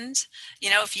friend.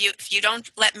 If you don't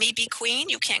let me be queen,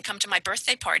 you can't come to my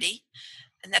birthday party,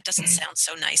 and that doesn't sound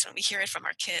so nice when we hear it from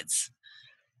our kids.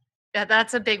 Yeah,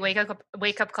 that's a big wake up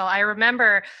call. I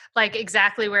remember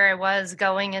exactly where I was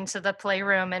going into the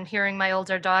playroom and hearing my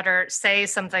older daughter say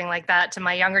something like that to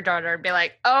my younger daughter and be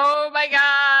like, oh my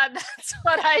God, that's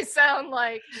what I sound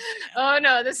like. Oh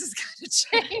no, this is going to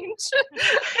change.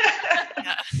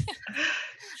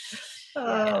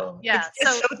 It's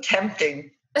so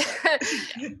tempting.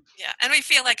 Yeah. And we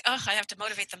feel like, I have to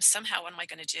motivate them somehow. What am I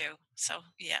going to do? So,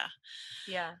 yeah.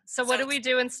 Yeah. So what do we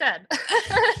do instead?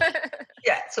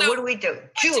 Yeah. So what do we do?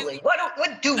 Julie, what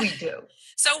do we do?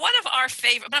 So one of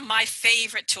my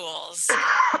favorite tools,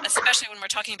 especially when we're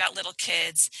talking about little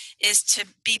kids, is to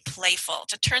be playful,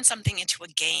 to turn something into a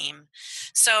game.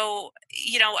 So,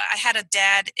 I had a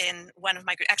dad in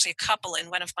actually a couple in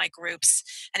one of my groups,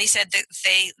 and he said that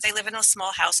they live in a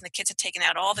small house and the kids had taken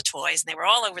out all the toys and they were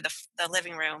all over the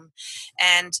living room.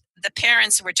 And the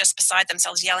parents were just beside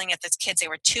themselves yelling at the kids. They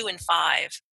were 2 and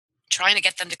 5. Trying to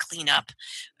get them to clean up,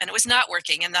 and it was not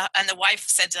working. And the wife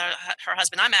said to her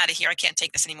husband, "I'm out of here. I can't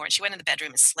take this anymore." And she went in the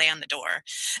bedroom and slammed the door.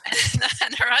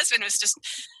 And her husband was just,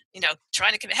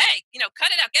 trying to convince, "Hey,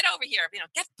 cut it out. Get over here.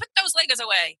 Put those Legos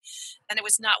away." And it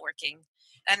was not working.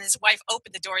 And his wife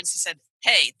opened the door and she said,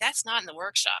 "Hey, that's not in the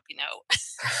workshop, This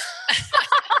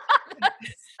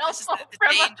is the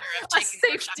danger of taking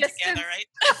the workshop together, right?"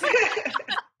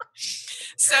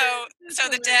 So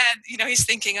the dad, he's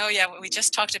thinking, "Oh yeah, we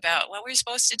just talked about what we're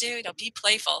supposed to do, be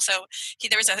playful." So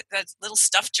there was a little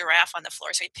stuffed giraffe on the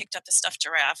floor. So he picked up the stuffed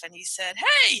giraffe and he said,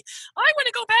 "Hey, I want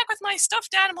to go back with my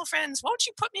stuffed animal friends. Won't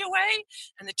you put me away?"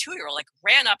 And the 2-year-old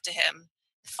ran up to him.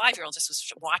 The 5-year-old just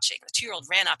was watching. The 2-year-old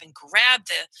ran up and grabbed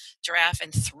the giraffe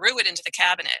and threw it into the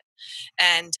cabinet.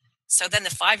 And so then the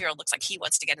 5-year-old looks like he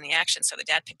wants to get in the action. So the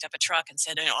dad picked up a truck and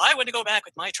said, "I want to go back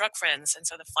with my truck friends." And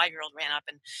so the 5-year-old ran up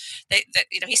and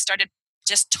he started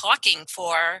just talking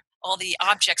for all the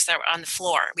objects that were on the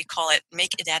floor. We call it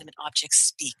make inanimate objects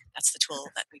speak. That's the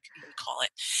tool that we call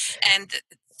it. And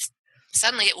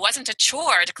suddenly it wasn't a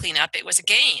chore to clean up. It was a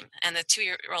game. And the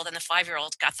 2-year-old and the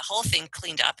 5-year-old got the whole thing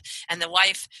cleaned up. And the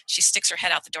wife, she sticks her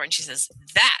head out the door and she says,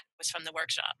 "That was from the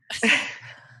workshop."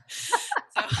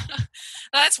 So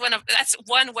that's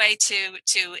one way to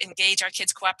engage our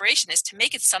kids' cooperation, is to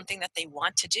make it something that they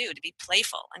want to do, to be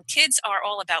playful. And kids are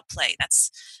all about play.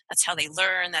 That's how they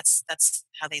learn. That's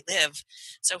how they live.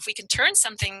 So if we can turn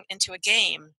something into a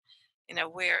game,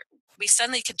 where we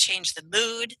suddenly can change the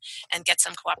mood and get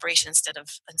some cooperation instead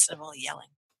of all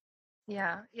yelling.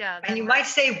 Yeah. And you might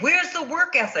say, "Where's the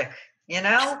work ethic?"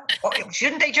 Or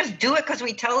shouldn't they just do it because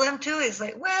we tell them to? It's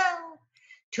like, well,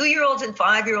 2-year-olds and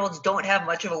 5-year-olds don't have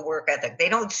much of a work ethic. They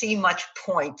don't see much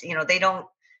point. They don't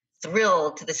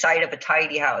thrill to the sight of a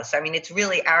tidy house. I mean, it's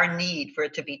really our need for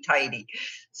it to be tidy.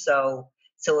 So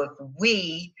if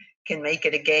we can make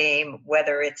it a game,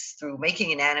 whether it's through making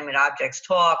inanimate objects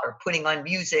talk or putting on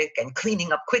music and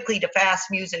cleaning up quickly to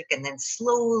fast music, and then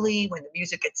slowly when the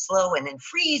music gets slow, and then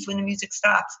freeze when the music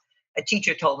stops. A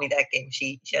teacher told me that game.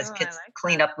 She has kids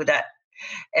clean up with that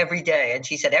every day. And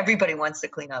she said, everybody wants to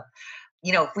clean up.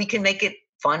 If we can make it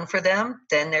fun for them,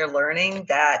 then they're learning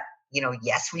that,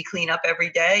 yes, we clean up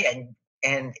every day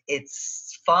and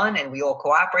it's fun and we all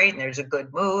cooperate and there's a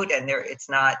good mood, and it's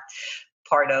not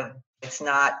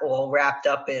all wrapped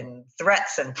up in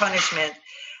threats and punishment.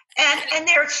 And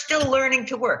they're still learning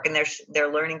to work, and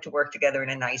they're learning to work together in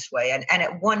a nice way. And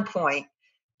at one point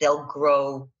they'll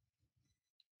grow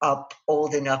up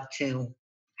old enough to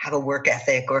have a work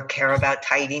ethic or care about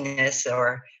tidiness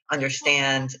or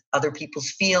understand other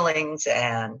people's feelings,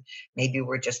 and maybe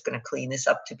we're just going to clean this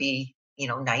up to be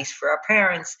nice for our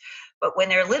parents. But when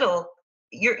they're little,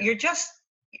 you're just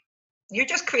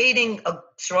creating a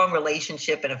strong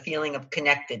relationship and a feeling of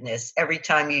connectedness every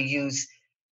time you use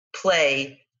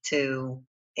play to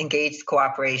engage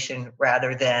cooperation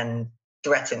rather than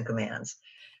threats and commands.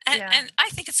 And I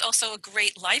think it's also a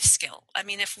great life skill. I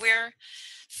mean, if we're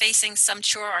facing some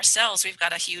chore ourselves, we've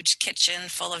got a huge kitchen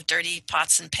full of dirty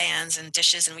pots and pans and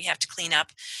dishes and we have to clean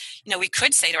up. We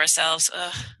could say to ourselves,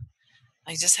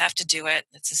 I just have to do it.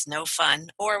 This is no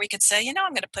fun. Or we could say,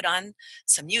 I'm going to put on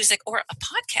some music or a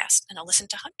podcast and I'll listen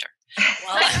to Hunter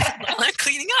while I'm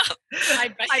cleaning up.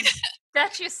 I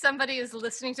bet you somebody is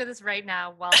listening to this right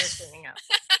now while they're cleaning up.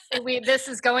 This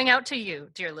is going out to you,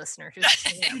 dear listener, who's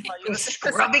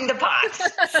scrubbing the pots.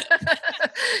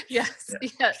 Yes.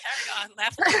 Carry on,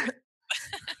 laugh.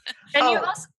 And you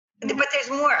also, but there's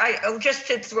more. Just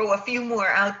to throw a few more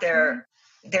out there.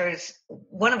 Mm-hmm. There's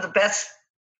one of the best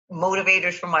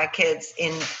motivators for my kids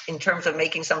in terms of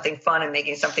making something fun and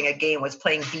making something a game was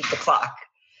playing beat the clock.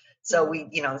 So we,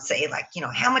 say like,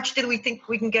 how much did we think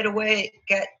we can put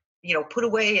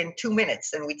away in 2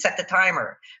 minutes? And we'd set the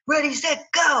timer, ready,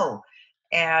 set, go.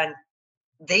 And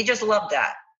they just loved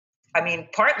that. I mean,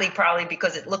 partly probably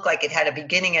because it looked like it had a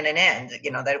beginning and an end,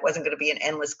 that it wasn't going to be an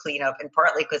endless cleanup, and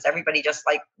partly because everybody just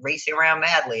like racing around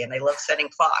madly and they love setting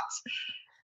clocks.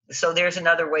 So there's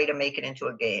another way to make it into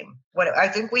a game. I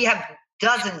think we have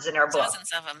dozens in our book.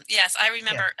 Dozens of them. Yes, I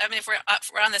remember. Yeah. I mean, if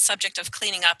we're on the subject of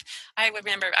cleaning up, I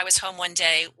remember I was home one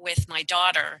day with my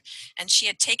daughter, and she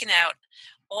had taken out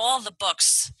all the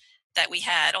books that we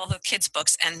had, all the kids'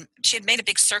 books, and she had made a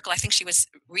big circle. I think she was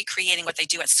recreating what they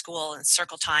do at school in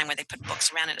circle time, where they put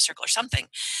books around in a circle or something.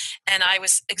 And I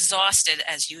was exhausted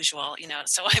as usual,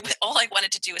 so all I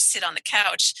wanted to do was sit on the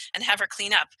couch and have her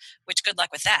clean up, which good luck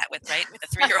with that, with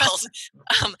a 3-year-old.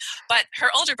 But her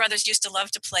older brothers used to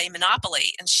love to play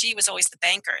Monopoly, and she was always the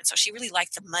banker. And so she really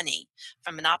liked the money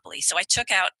from Monopoly. So I took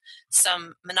out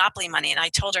some Monopoly money, and I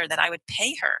told her that I would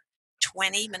pay her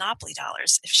 20 Monopoly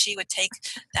dollars if she would take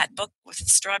that book with the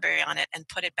strawberry on it and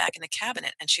put it back in the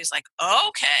cabinet. And she was like,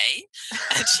 okay.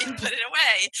 And she put it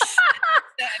away. And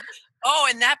said, oh,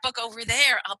 and that book over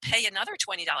there, I'll pay another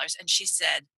 $20. And she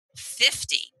said,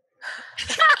 50.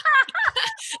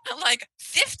 I'm like,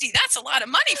 50? That's a lot of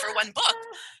money for one book.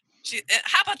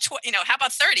 How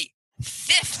about 30?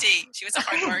 50. She was a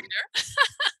hard bargainer.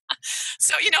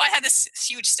 So, I had this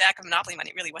huge stack of Monopoly money.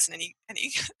 It really wasn't any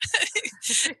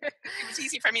it was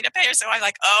easy for me to pay her. So I'm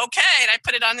like, okay. And I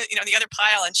put it on the other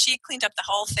pile, and she cleaned up the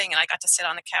whole thing, and I got to sit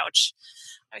on the couch.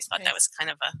 I always thought that was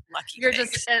kind of a lucky You're thing.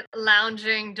 just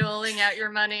lounging, doling out your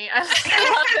money. I love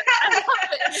it. I love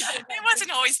it. It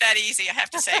wasn't always that easy, I have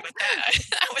to say, but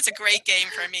that was a great game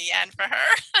for me and for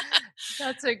her.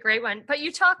 That's a great one. But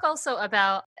you talk also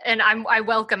about, and I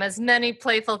welcome as many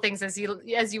playful things as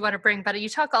you want to bring, but you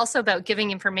talk also about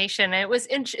giving information. And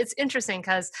it's interesting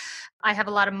because I have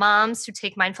a lot of moms who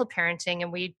take mindful parenting,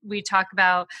 and we talk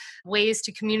about ways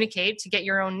to communicate to get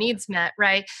your own needs met,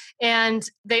 right? And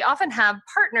they often have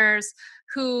partners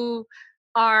who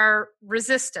are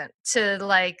resistant to,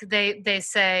 like, they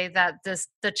say that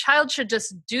the child should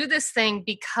just do this thing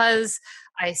because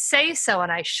I say so,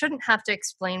 and I shouldn't have to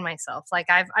explain myself. Like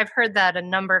I've heard that a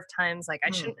number of times, like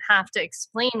I shouldn't have to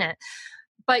explain it.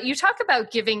 But you talk about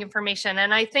giving information,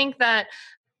 and I think that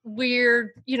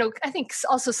we're, I think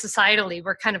also societally,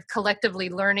 we're kind of collectively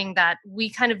learning that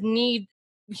we kind of need,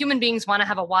 human beings want to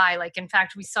have a why. Like, in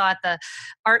fact, we saw at the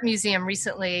art museum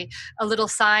recently a little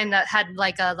sign that had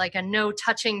like a no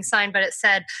touching sign, but it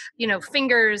said,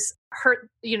 fingers hurt,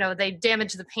 they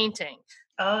damage the painting.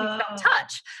 Don't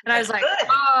touch. And I was like, good.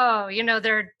 Oh,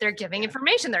 they're giving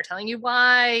information. They're telling you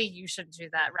why you should do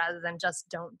that rather than just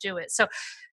don't do it. So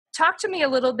talk to me a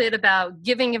little bit about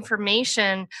giving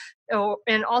information,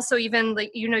 and also even, like,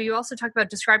 you also talk about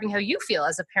describing how you feel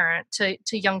as a parent to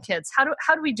young kids. How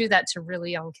do we do that to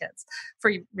really young kids,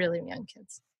 for really young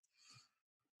kids?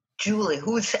 Julie,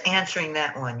 who's answering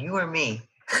that one? You or me?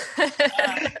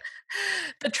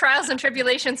 The trials and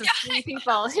tribulations of 3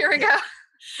 people. Here we go.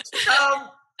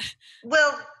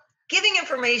 Well, giving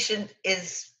information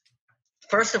is,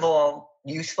 first of all,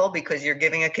 useful because you're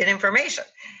giving a kid information.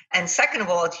 And second of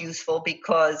all, it's useful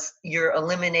because you're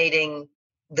eliminating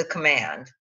the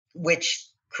command, which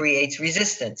creates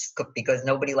resistance because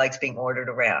nobody likes being ordered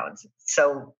around.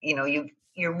 So,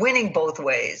 you're winning both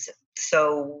ways.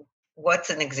 So what's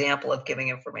an example of giving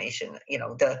information?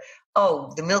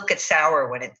 The milk gets sour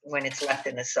when it's left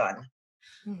in the sun.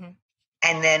 Mm-hmm.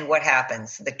 And then what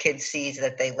happens? The kid sees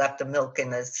that they left the milk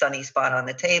in the sunny spot on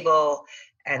the table,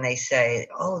 and they say,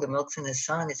 oh, the milk's in the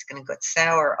sun, it's going to get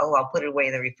sour. Oh, I'll put it away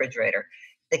in the refrigerator.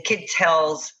 The kid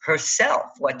tells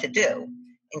herself what to do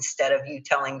instead of you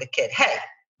telling the kid, hey,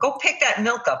 go pick that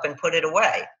milk up and put it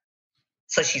away.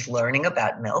 So she's learning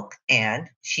about milk, and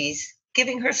she's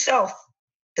giving herself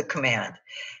the command.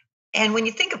 And when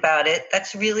you think about it,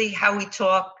 that's really how we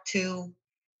talk to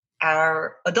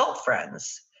our adult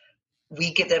friends.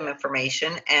 We give them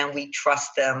information, and we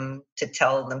trust them to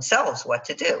tell themselves what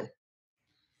to do.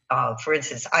 For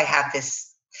instance, I have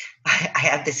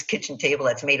this kitchen table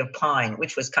that's made of pine,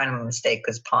 which was kind of a mistake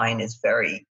because pine is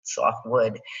very soft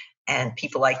wood, and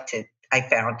people like to, I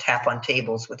found, tap on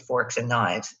tables with forks and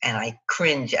knives, and I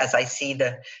cringe as I see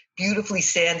the beautifully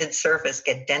sanded surface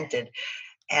get dented.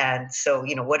 And so,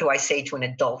 what do I say to an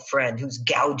adult friend who's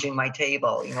gouging my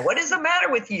table? What is the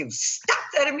matter with you? Stop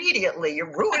that immediately.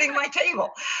 You're ruining my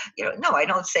table. No, I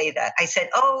don't say that. I said,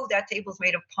 oh, that table's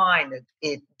made of pine.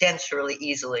 It dents really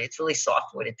easily. It's really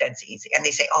soft wood. It dents easy. And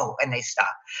they say, oh, and they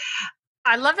stop.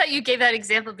 I love that you gave that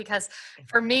example, because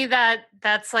for me,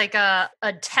 that's like a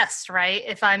test, right?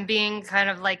 If I'm being kind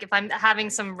of like, if I'm having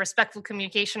some respectful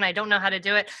communication, I don't know how to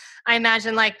do it. I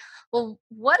imagine, like, well,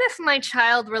 what if my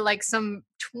child were like some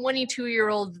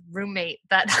 22-year-old roommate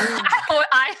that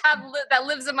I have that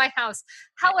lives in my house?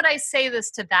 How would I say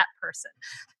this to that person,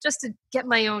 just to get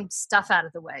my own stuff out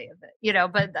of the way of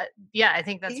it? But I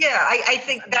think that's I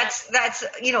think that's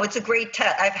it's a great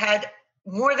test. I've had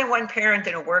more than one parent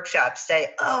in a workshop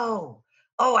say, oh,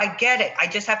 I get it. I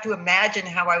just have to imagine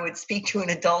how I would speak to an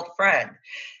adult friend.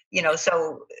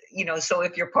 So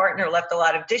if your partner left a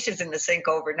lot of dishes in the sink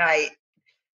overnight,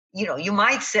 you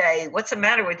might say, what's the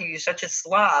matter with you? You're such a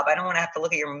slob. I don't want to have to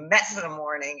look at your mess in the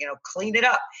morning, clean it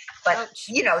up. But, Ouch.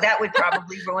 That would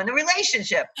probably ruin the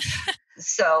relationship.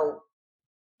 So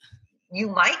you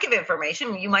might give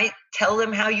information. You might tell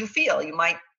them how you feel. You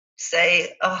might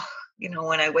say, oh,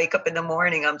 when I wake up in the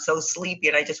morning, I'm so sleepy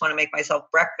and I just want to make myself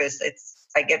breakfast.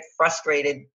 I get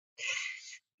frustrated,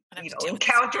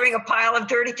 encountering a pile of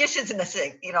dirty dishes in the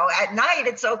sink. At night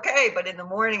it's okay, but in the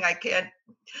morning I can't,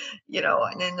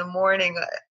 and in the morning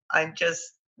I'm just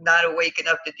not awake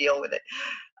enough to deal with it.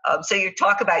 So you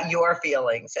talk about your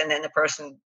feelings, and then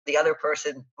the other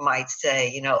person might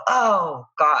say, oh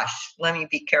gosh, let me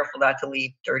be careful not to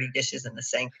leave dirty dishes in the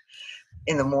sink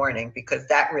in the morning because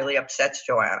that really upsets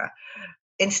Joanna.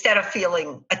 Instead of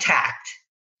feeling attacked.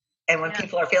 And when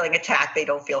people are feeling attacked, they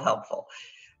don't feel helpful.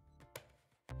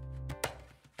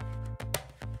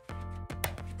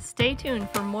 Stay tuned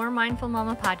for more Mindful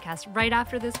Mama podcast right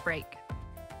after this break.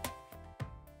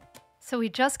 So we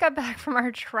just got back from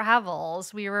our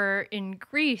travels. We were in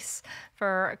Greece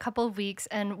for a couple of weeks,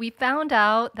 and we found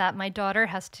out that my daughter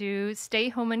has to stay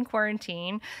home in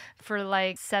quarantine for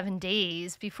like 7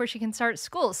 days before she can start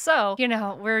school. So,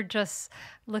 we're just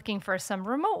looking for some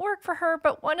remote work for her.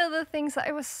 But one of the things that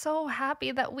I was so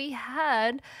happy that we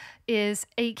had is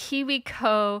a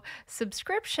KiwiCo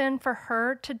subscription for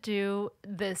her to do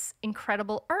this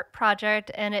incredible art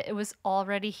project. And it was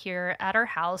already here at our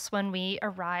house when we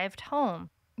arrived home.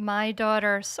 My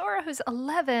daughter, Sora, who's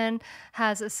 11,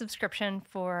 has a subscription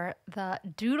for the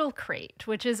Doodle Crate,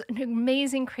 which is an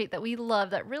amazing crate that we love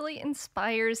that really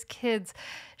inspires kids.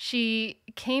 She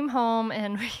came home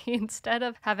and instead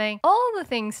of having all the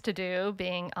things to do,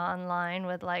 being online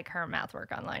with like her math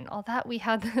work online, all that, we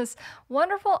had this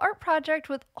wonderful art project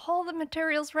with all the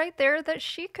materials right there that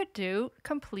she could do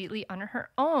completely on her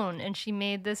own. And she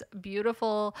made this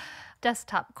beautiful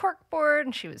desktop corkboard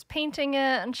and she was painting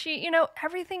it, and she,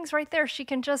 everything's right there. She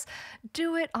can just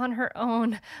do it on her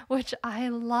own, which I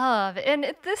love.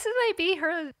 And this might be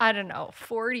her,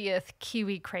 40th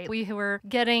Kiwi crate. We were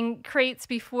getting crates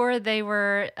before they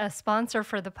were a sponsor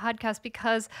for the podcast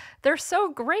because they're so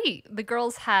great. The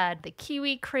girls had the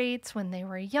Kiwi crates when they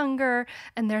were younger,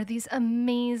 and they're these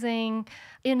amazing,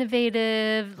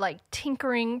 innovative, like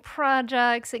tinkering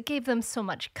projects. It gave them so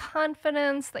much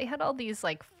confidence. They had all these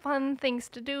like fun things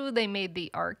to do. They made the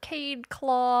arcade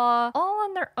claw all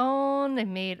on their own. They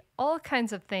made all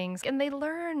kinds of things, and they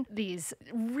learn these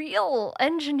real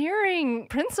engineering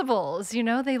principles.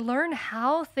 They learn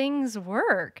how things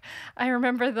work. I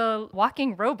remember the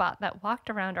walking robot that walked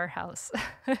around our house.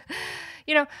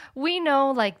 We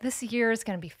know like this year is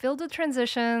going to be filled with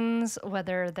transitions,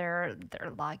 whether they're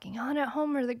logging on at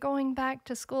home or they're going back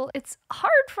to school. It's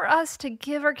hard for us to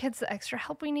give our kids the extra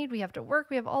help we need. We have to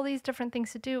work. We have all these different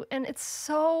things to do. And it's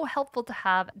so helpful to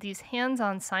have these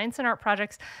hands-on science and art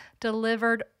projects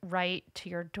delivered right to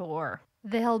your door.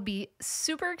 They'll be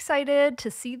super excited to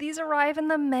see these arrive in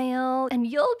the mail, and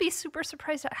you'll be super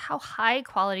surprised at how high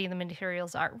quality the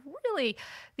materials are. Really,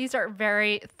 these are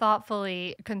very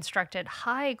thoughtfully constructed,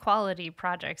 high quality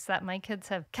projects that my kids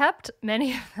have kept,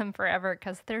 many of them forever,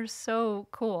 because they're so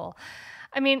cool.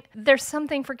 There's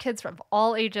something for kids of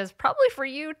all ages, probably for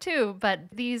you too, but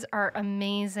these are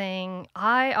amazing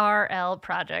IRL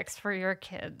projects for your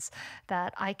kids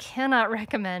that I cannot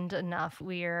recommend enough.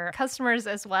 We're customers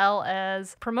as well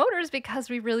as promoters because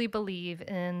we really believe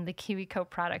in the KiwiCo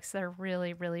products. They're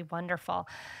really, really wonderful.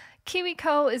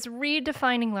 KiwiCo is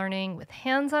redefining learning with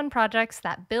hands-on projects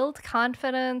that build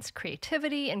confidence,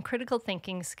 creativity, and critical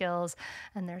thinking skills.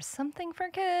 And there's something for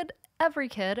every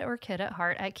kid or kid at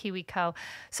heart at KiwiCo.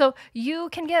 So you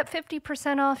can get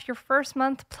 50% off your first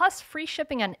month plus free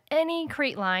shipping on any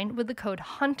crate line with the code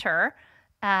HUNTER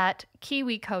at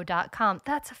kiwico.com.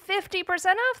 That's 50%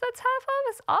 off. That's half off.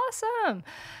 It's awesome.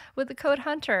 With the code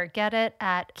HUNTER, get it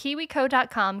at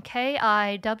kiwico.com, kiwico.com,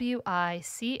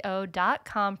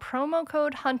 promo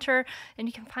code HUNTER, and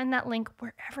you can find that link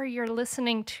wherever you're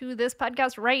listening to this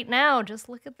podcast right now. Just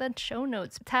look at the show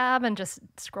notes tab and just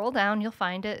scroll down. You'll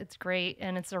find it. It's great,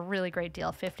 and it's a really great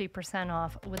deal, 50%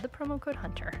 off with the promo code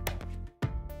HUNTER.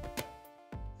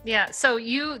 Yeah. So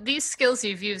these skills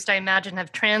you've used, I imagine,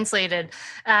 have translated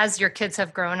as your kids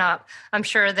have grown up. I'm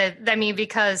sure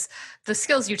because the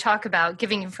skills you talk about,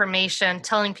 giving information,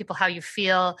 telling people how you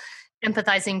feel,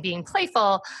 empathizing, being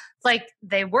playful, like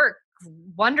they work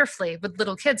wonderfully with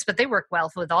little kids, but they work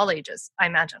well with all ages, I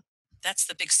imagine. That's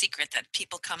the big secret, that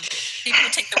people who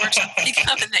take the workshop, they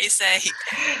come and they say,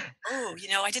 oh,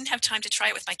 I didn't have time to try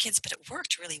it with my kids, but it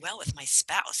worked really well with my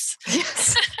spouse.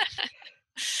 Yes.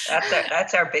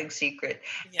 That's our big secret.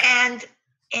 Yeah.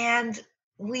 And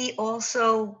we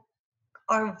also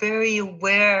are very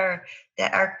aware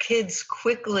that our kids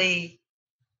quickly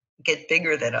get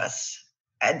bigger than us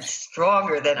and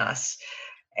stronger than us.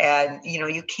 And,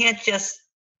 you can't just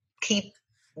keep,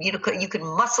 you can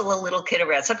muscle a little kid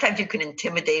around. Sometimes you can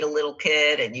intimidate a little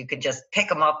kid and you can just pick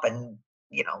them up and,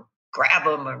 grab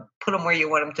them or put them where you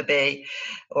want them to be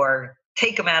or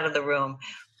take them out of the room.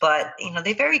 But,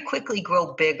 they very quickly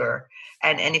grow bigger.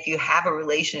 And if you have a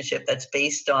relationship that's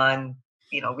based on,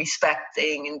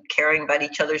 respecting and caring about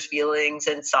each other's feelings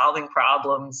and solving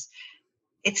problems,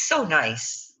 it's so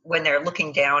nice when they're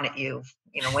looking down at you,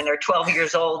 when they're 12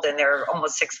 years old and they're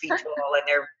almost 6 feet tall and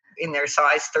they're in their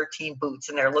size 13 boots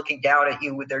and they're looking down at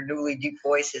you with their newly deep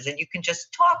voices and you can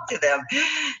just talk to them.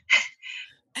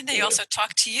 And they also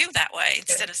talk to you that way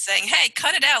instead of saying, hey,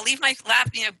 cut it out, leave my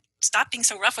stop being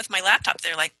so rough with my laptop.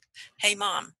 They're like, hey,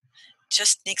 Mom,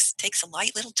 just takes a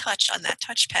light little touch on that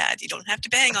touchpad. You don't have to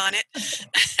bang on it.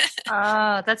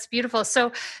 That's beautiful.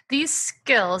 So these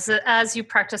skills, as you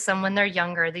practice them when they're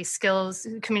younger, these skills,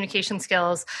 communication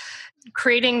skills,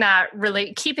 creating that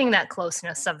keeping that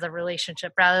closeness of the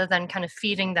relationship rather than kind of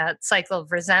feeding that cycle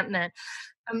of resentment.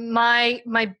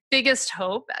 My biggest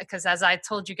hope, because as I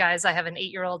told you guys, I have an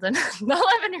 8-year-old and an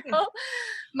 11-year-old.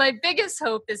 My biggest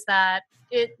hope is that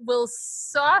it will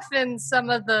soften some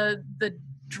of the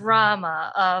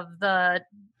drama of the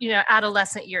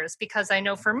adolescent years, because I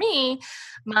know for me,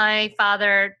 my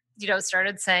father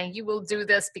started saying, you will do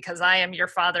this because I am your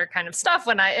father kind of stuff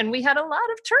and we had a lot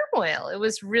of turmoil. It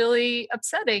was really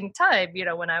upsetting time,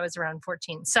 when I was around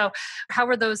 14. So how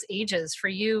were those ages for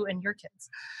you and your kids?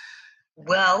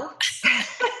 Well,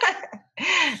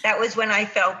 that was when I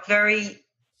felt I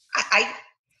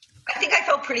think I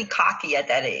felt pretty cocky at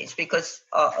that age because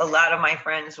a lot of my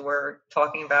friends were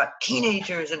talking about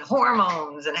teenagers and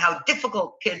hormones and how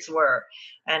difficult kids were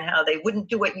and how they wouldn't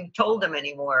do what you told them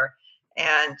anymore.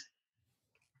 And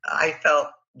I felt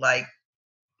like,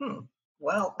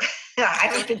 well, I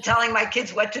haven't been telling my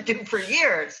kids what to do for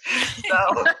years.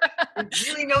 So there's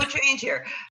really no change here.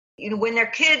 When they're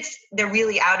kids, they're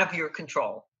really out of your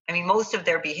control. I mean, most of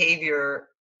their behavior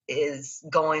is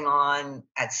going on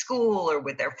at school or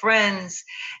with their friends,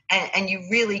 and you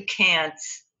really can't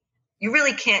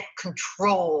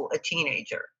control a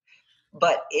teenager.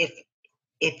 But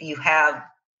if you have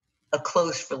a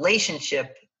close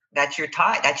relationship, that's your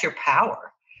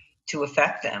power to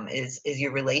affect them is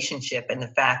your relationship and the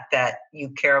fact that you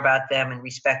care about them and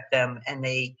respect them and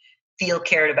they feel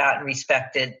cared about and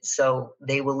respected, so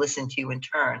they will listen to you in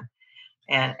turn.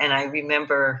 And I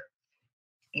remember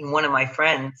one of my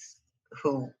friends,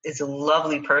 who is a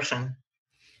lovely person,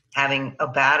 having a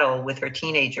battle with her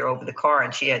teenager over the car,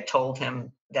 and she had told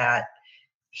him that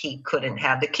he couldn't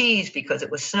have the keys because it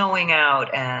was snowing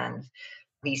out, and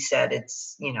he said,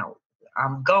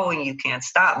 I'm going, you can't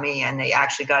stop me. And they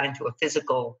actually got into a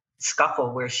physical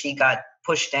scuffle where she got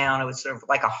pushed down. It was sort of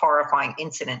like a horrifying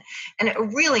incident, and a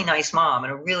really nice mom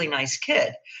and a really nice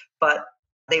kid, but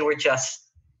they were just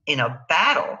in a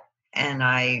battle. And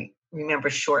I remember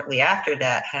shortly after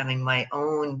that having my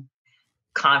own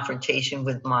confrontation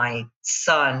with my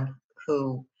son,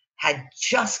 who had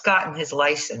just gotten his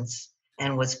license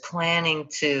and was planning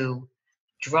to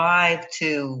drive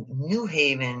to New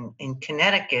Haven in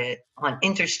Connecticut on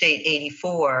Interstate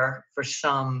 84 for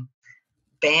some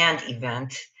band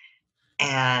event.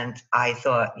 And I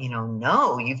thought,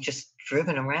 no, you've just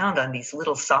driven around on these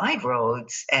little side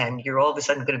roads and you're all of a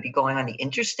sudden going to be going on the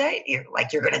interstate. You're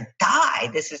going to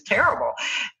die. This is terrible.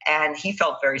 And he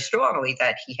felt very strongly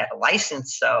that he had a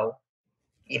license, so,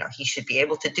 he should be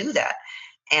able to do that.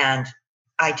 And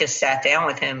I just sat down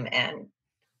with him and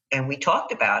we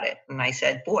talked about it. And I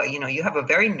said, boy, you have a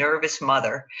very nervous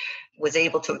mother, was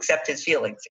able to accept his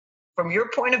feelings. From your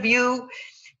point of view,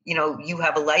 you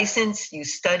have a license, you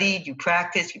studied, you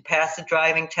practiced, you passed the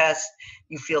driving test,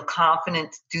 you feel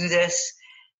confident to do this.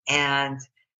 And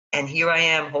here I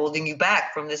am holding you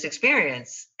back from this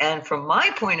experience. And from my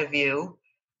point of view,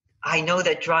 I know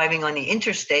that driving on the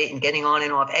interstate and getting on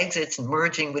and off exits and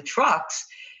merging with trucks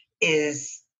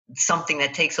is something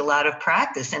that takes a lot of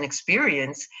practice and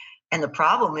experience. And the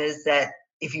problem is that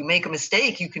if you make a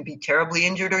mistake, you can be terribly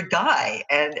injured or die.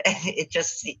 And it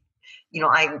just,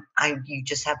 you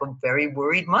just have a very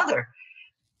worried mother.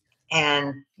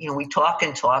 And, we talked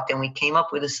and we came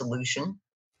up with a solution,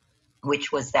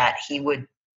 which was that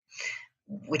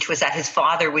his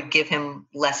father would give him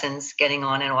lessons getting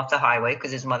on and off the highway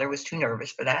because his mother was too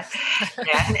nervous for that.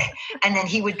 And then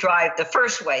he would drive the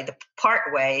first way, the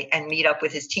part way, and meet up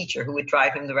with his teacher who would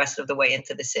drive him the rest of the way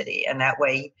into the city. And that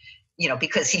way,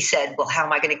 because he said, well, how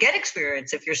am I going to get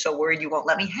experience if you're so worried you won't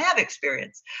let me have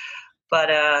experience? But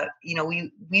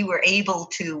we were able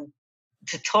to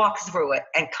talk through it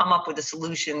and come up with a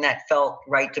solution that felt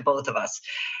right to both of us,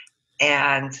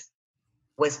 and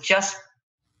was just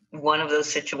one of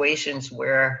those situations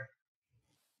where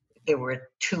there were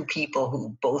two people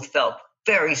who both felt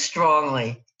very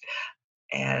strongly,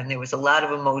 and there was a lot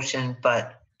of emotion,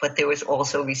 but there was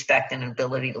also respect and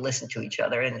ability to listen to each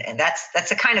other, and that's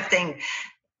the kind of thing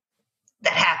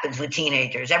that happens with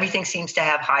teenagers. Everything seems to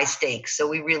have high stakes, so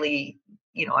we really,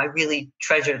 I really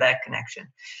treasure that connection.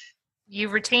 You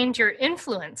retained your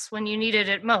influence when you needed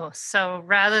it most. So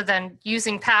rather than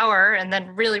using power and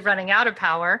then really running out of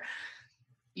power,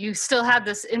 you still had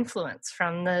this influence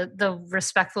from the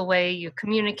respectful way you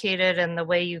communicated and the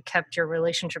way you kept your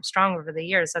relationship strong over the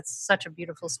years. That's such a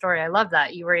beautiful story. I love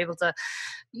that. You were able to,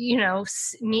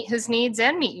 meet his needs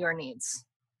and meet your needs.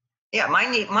 Yeah, my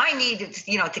need is,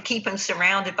 to keep him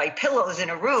surrounded by pillows in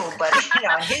a room, but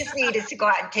his need is to go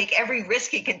out and take every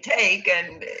risk he can take,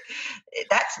 and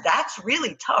that's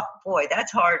really tough. Boy,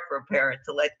 that's hard for a parent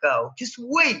to let go. Just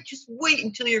wait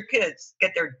until your kids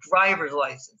get their driver's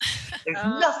license. There's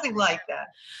nothing like that.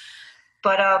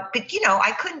 But I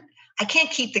can't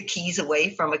keep the keys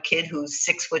away from a kid who's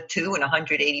 6'2" and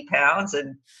 180 pounds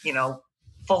and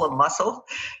full of muscle.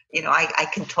 I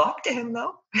can talk to him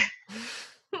though.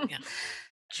 Yeah.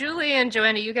 Julie and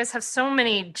Joanna, you guys have so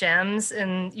many gems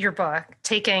in your book,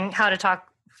 taking how to talk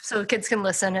so kids can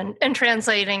listen and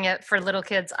translating it for little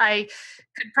kids. I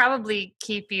could probably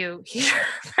keep you here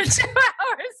for 2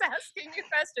 hours asking you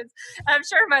questions. I'm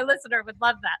sure my listener would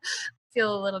love that. I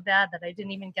feel a little bad that I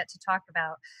didn't even get to talk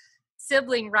about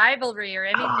sibling rivalry or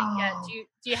anything yet.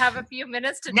 Do you have a few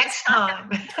minutes to next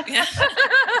time? Yeah.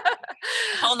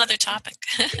 A whole nother topic.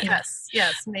 Yes.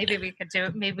 Maybe we could do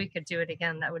it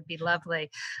again. That would be lovely.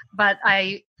 But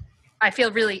I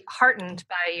feel really heartened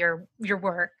by your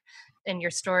work and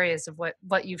your stories of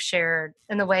what you've shared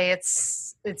and the way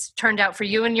it's turned out for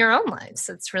you in your own lives.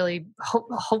 It's really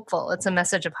hopeful. It's a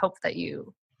message of hope that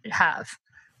you have,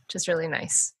 which is really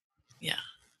nice. Yeah.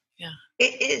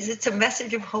 It is. It's a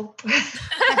message of hope.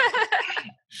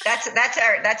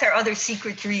 That's our other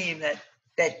secret dream,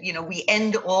 that we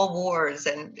end all wars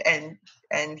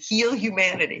and heal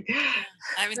humanity.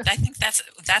 I mean, I think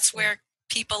that's where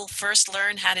people first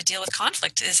learn how to deal with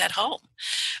conflict, is at home,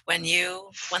 when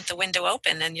you want the window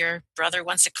open and your brother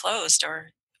wants it closed,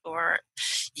 or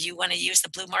you want to use the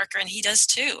blue marker and he does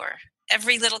too, or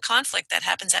every little conflict that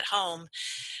happens at home.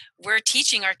 We're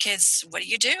teaching our kids, what do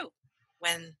you do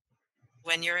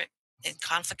when you're in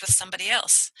conflict with somebody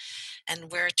else?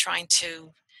 And we're trying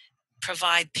to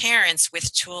provide parents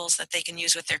with tools that they can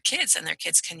use with their kids, and their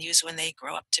kids can use when they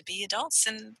grow up to be adults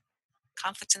and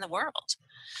conflict in the world.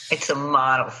 It's a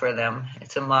model for them.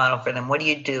 What do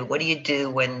you do? What do you do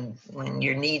when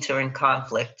your needs are in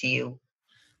conflict? Do you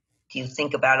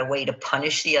think about a way to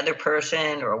punish the other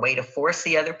person, or a way to force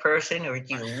the other person, or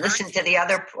do you listen to the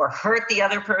other, or hurt the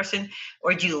other person,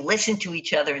 or do you listen to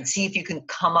each other and see if you can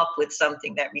come up with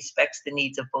something that respects the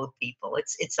needs of both people?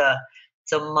 It's a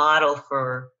model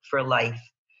for life.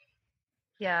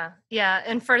 Yeah.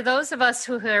 And for those of us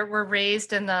who were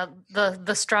raised in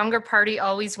the stronger party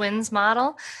always wins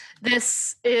model,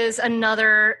 this is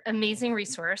another amazing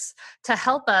resource to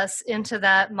help us into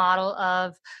that model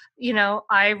of,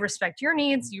 I respect your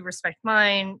needs, you respect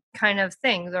mine kind of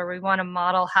thing, or we want to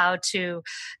model how to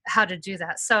do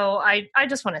that. So I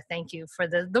just want to thank you for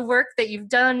the work that you've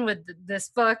done with this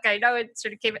book. I know it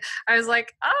sort of I was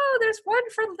like, oh, there's one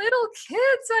for little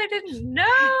kids. I didn't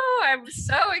know. I'm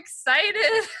so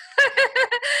excited.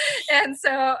 And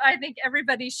so I think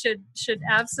everybody should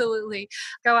absolutely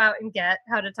go out and get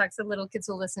How to Talk So Little Kids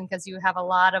Will Listen, because you have a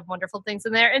lot of wonderful things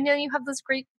in there. And then you have those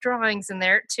great drawings in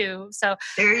there too. So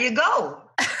there you go.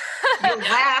 You'll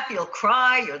laugh, you'll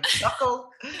cry, you'll chuckle.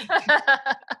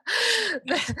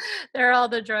 There are all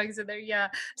the drawings in there. Yeah.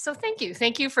 So thank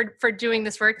you for doing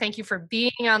this work. Thank you for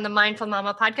being on the Mindful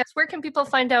Mama podcast. Where can people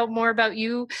find out more about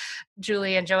you,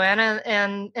 Julie and Joanna,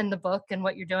 and the book and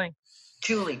what you're doing?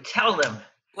 Julie, tell them.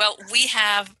 Well, we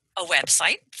have a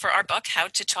website for our book, How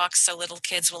to Talk So Little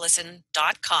Kids Will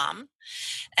Listen.com.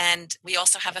 And we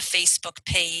also have a Facebook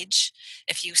page.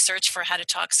 If you search for How to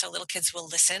Talk So Little Kids Will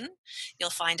Listen,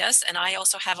 you'll find us. And I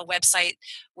also have a website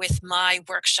with my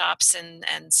workshops and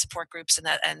support groups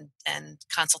and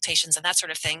consultations and that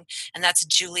sort of thing. And that's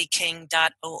julieking.org.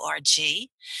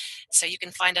 So you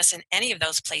can find us in any of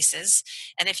those places.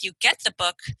 And if you get the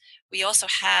book, we also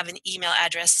have an email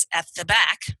address at the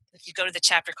back. If you go to the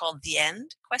chapter called The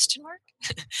End, ?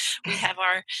 We have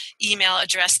our email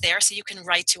address there, so you can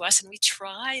write to us, and we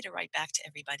try to write back to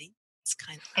everybody. It's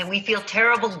kind of, And we feel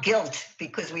terrible guilt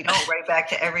because we don't write back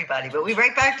to everybody, but we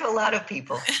write back to a lot of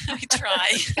people. we try.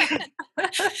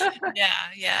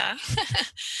 Yeah.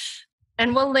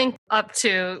 And we'll link up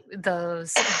to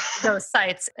those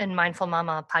sites in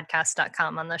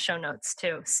mindfulmamapodcast.com on the show notes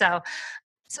too. So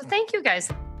thank you guys.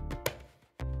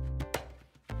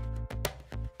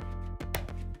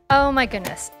 Oh my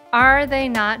goodness. Are they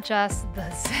not just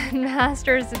the Zen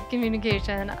masters of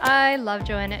communication? I love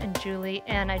Joanna and Julie,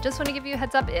 and I just want to give you a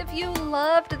heads up. If you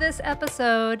loved this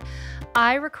episode,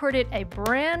 I recorded a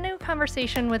brand new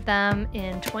conversation with them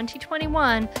in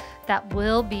 2021 that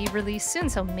will be released soon.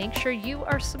 So make sure you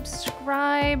are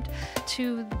subscribed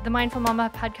to the Mindful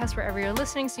Mama podcast wherever you're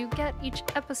listening so you get each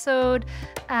episode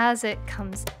as it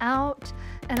comes out.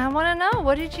 And I want to know,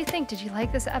 what did you think? Did you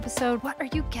like this episode? What are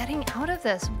you getting out of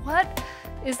this? What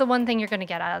is the one thing you're going to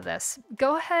get out of this?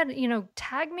 Go ahead,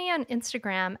 tag me on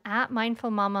Instagram at Mindful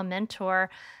Mama Mentor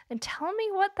and tell me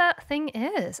what that thing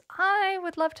is. I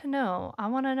would love to know. I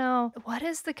want to know, what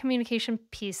is the communication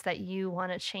piece that you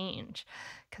want to change?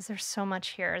 Because there's so much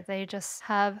here. They just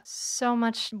have so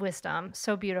much wisdom,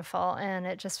 so beautiful, and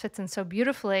it just fits in so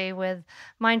beautifully with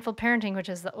mindful parenting, which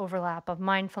is the overlap of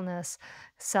mindfulness,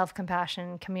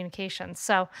 self-compassion, communication.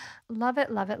 So love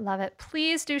it, love it, love it.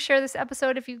 Please do share this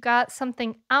episode if you got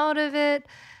something out of it.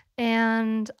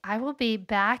 And I will be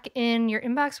back in your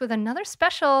inbox with another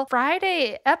special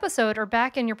Friday episode, or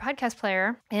back in your podcast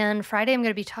player. And Friday, I'm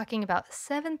going to be talking about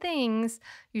 7 things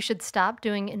you should stop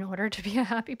doing in order to be a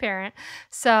happy parent.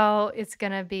 So it's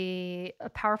going to be a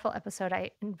powerful episode.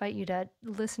 I invite you to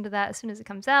listen to that as soon as it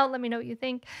comes out. Let me know what you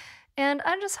think. And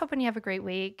I'm just hoping you have a great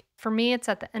week. For me, it's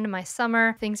at the end of my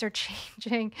summer. Things are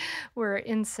changing. We're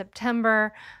in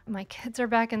September. My kids are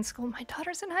back in school. My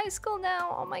daughter's in high school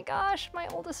now. Oh my gosh, my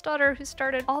oldest daughter, who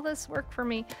started all this work for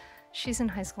me, she's in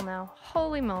high school now.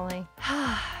 Holy moly.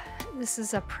 This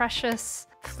is a precious,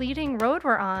 fleeting road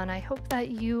we're on. I hope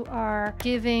that you are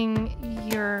giving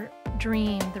your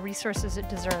dream the resources it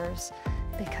deserves,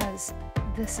 because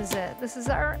this is it. This is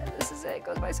it. It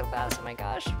goes by so fast. Oh my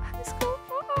gosh. High school.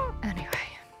 Anyway,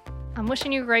 I'm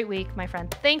wishing you a great week, my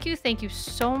friend. Thank you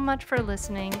so much for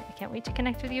listening. I can't wait to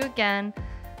connect with you again.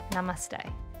 Namaste.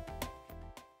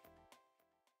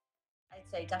 I'd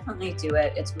say definitely do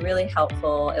it. It's really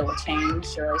helpful. It will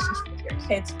change your relationship with your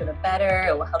kids for the better.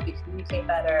 It will help you communicate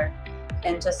better.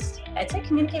 And I'd say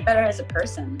communicate better as a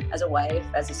person, as a wife,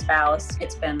 as a spouse.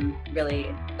 It's been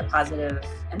really a positive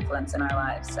influence in our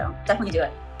lives. So definitely do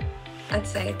it. I'd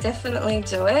say definitely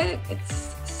do it.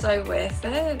 It's so worth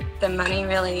it. The money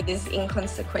really is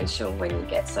inconsequential when you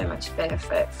get so much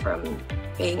benefit from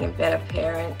being a better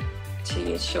parent to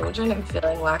your children and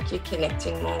feeling like you're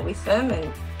connecting more with them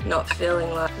and not feeling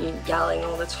like you're yelling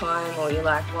all the time or you're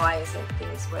like, why isn't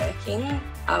things working?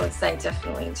 I would say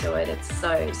definitely do it. It's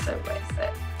so worth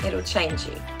it. It'll change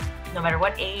you. No matter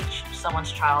what age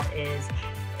someone's child is,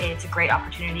 it's a great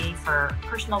opportunity for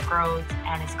personal growth,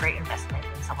 and it's a great investment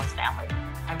in someone's family.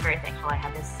 I'm very thankful I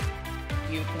had this.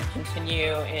 You can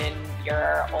continue in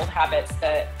your old habits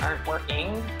that aren't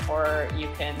working, or you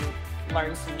can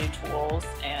learn some new tools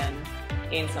and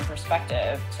gain some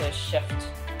perspective to shift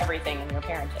everything in your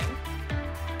parenting.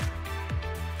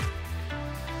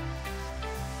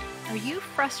 Are you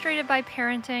frustrated by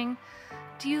parenting?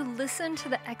 Do you listen to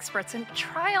the experts and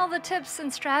try all the tips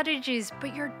and strategies,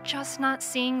 but you're just not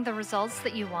seeing the results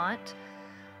that you want?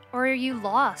 Or are you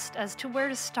lost as to where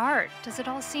to start? Does it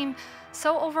all seem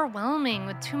so overwhelming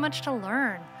with too much to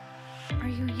learn? Are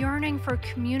you yearning for a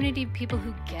community of people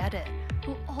who get it,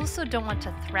 who also don't want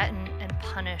to threaten and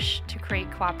punish to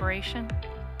create cooperation?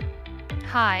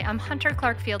 Hi, I'm Hunter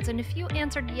Clark-Fields, and if you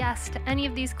answered yes to any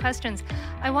of these questions,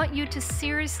 I want you to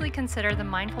seriously consider the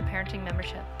Mindful Parenting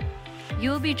membership.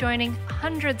 You'll be joining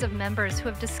hundreds of members who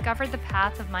have discovered the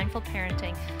path of mindful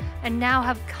parenting and now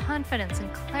have confidence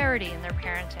and clarity in their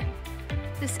parenting.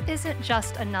 This isn't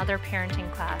just another parenting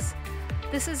class.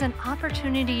 This is an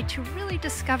opportunity to really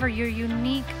discover your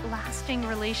unique, lasting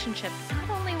relationship, not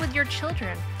only with your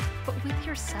children, but with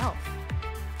yourself.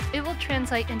 It will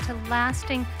translate into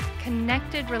lasting,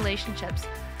 connected relationships,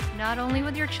 not only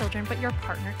with your children, but your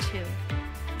partner too.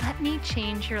 Let me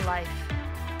change your life.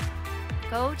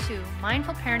 Go to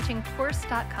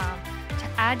mindfulparentingcourse.com to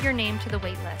add your name to the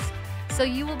waitlist, so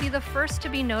you will be the first to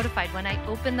be notified when I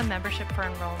open the membership for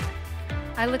enrollment.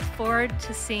 I look forward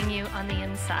to seeing you on the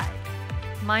inside.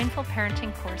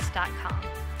 mindfulparentingcourse.com.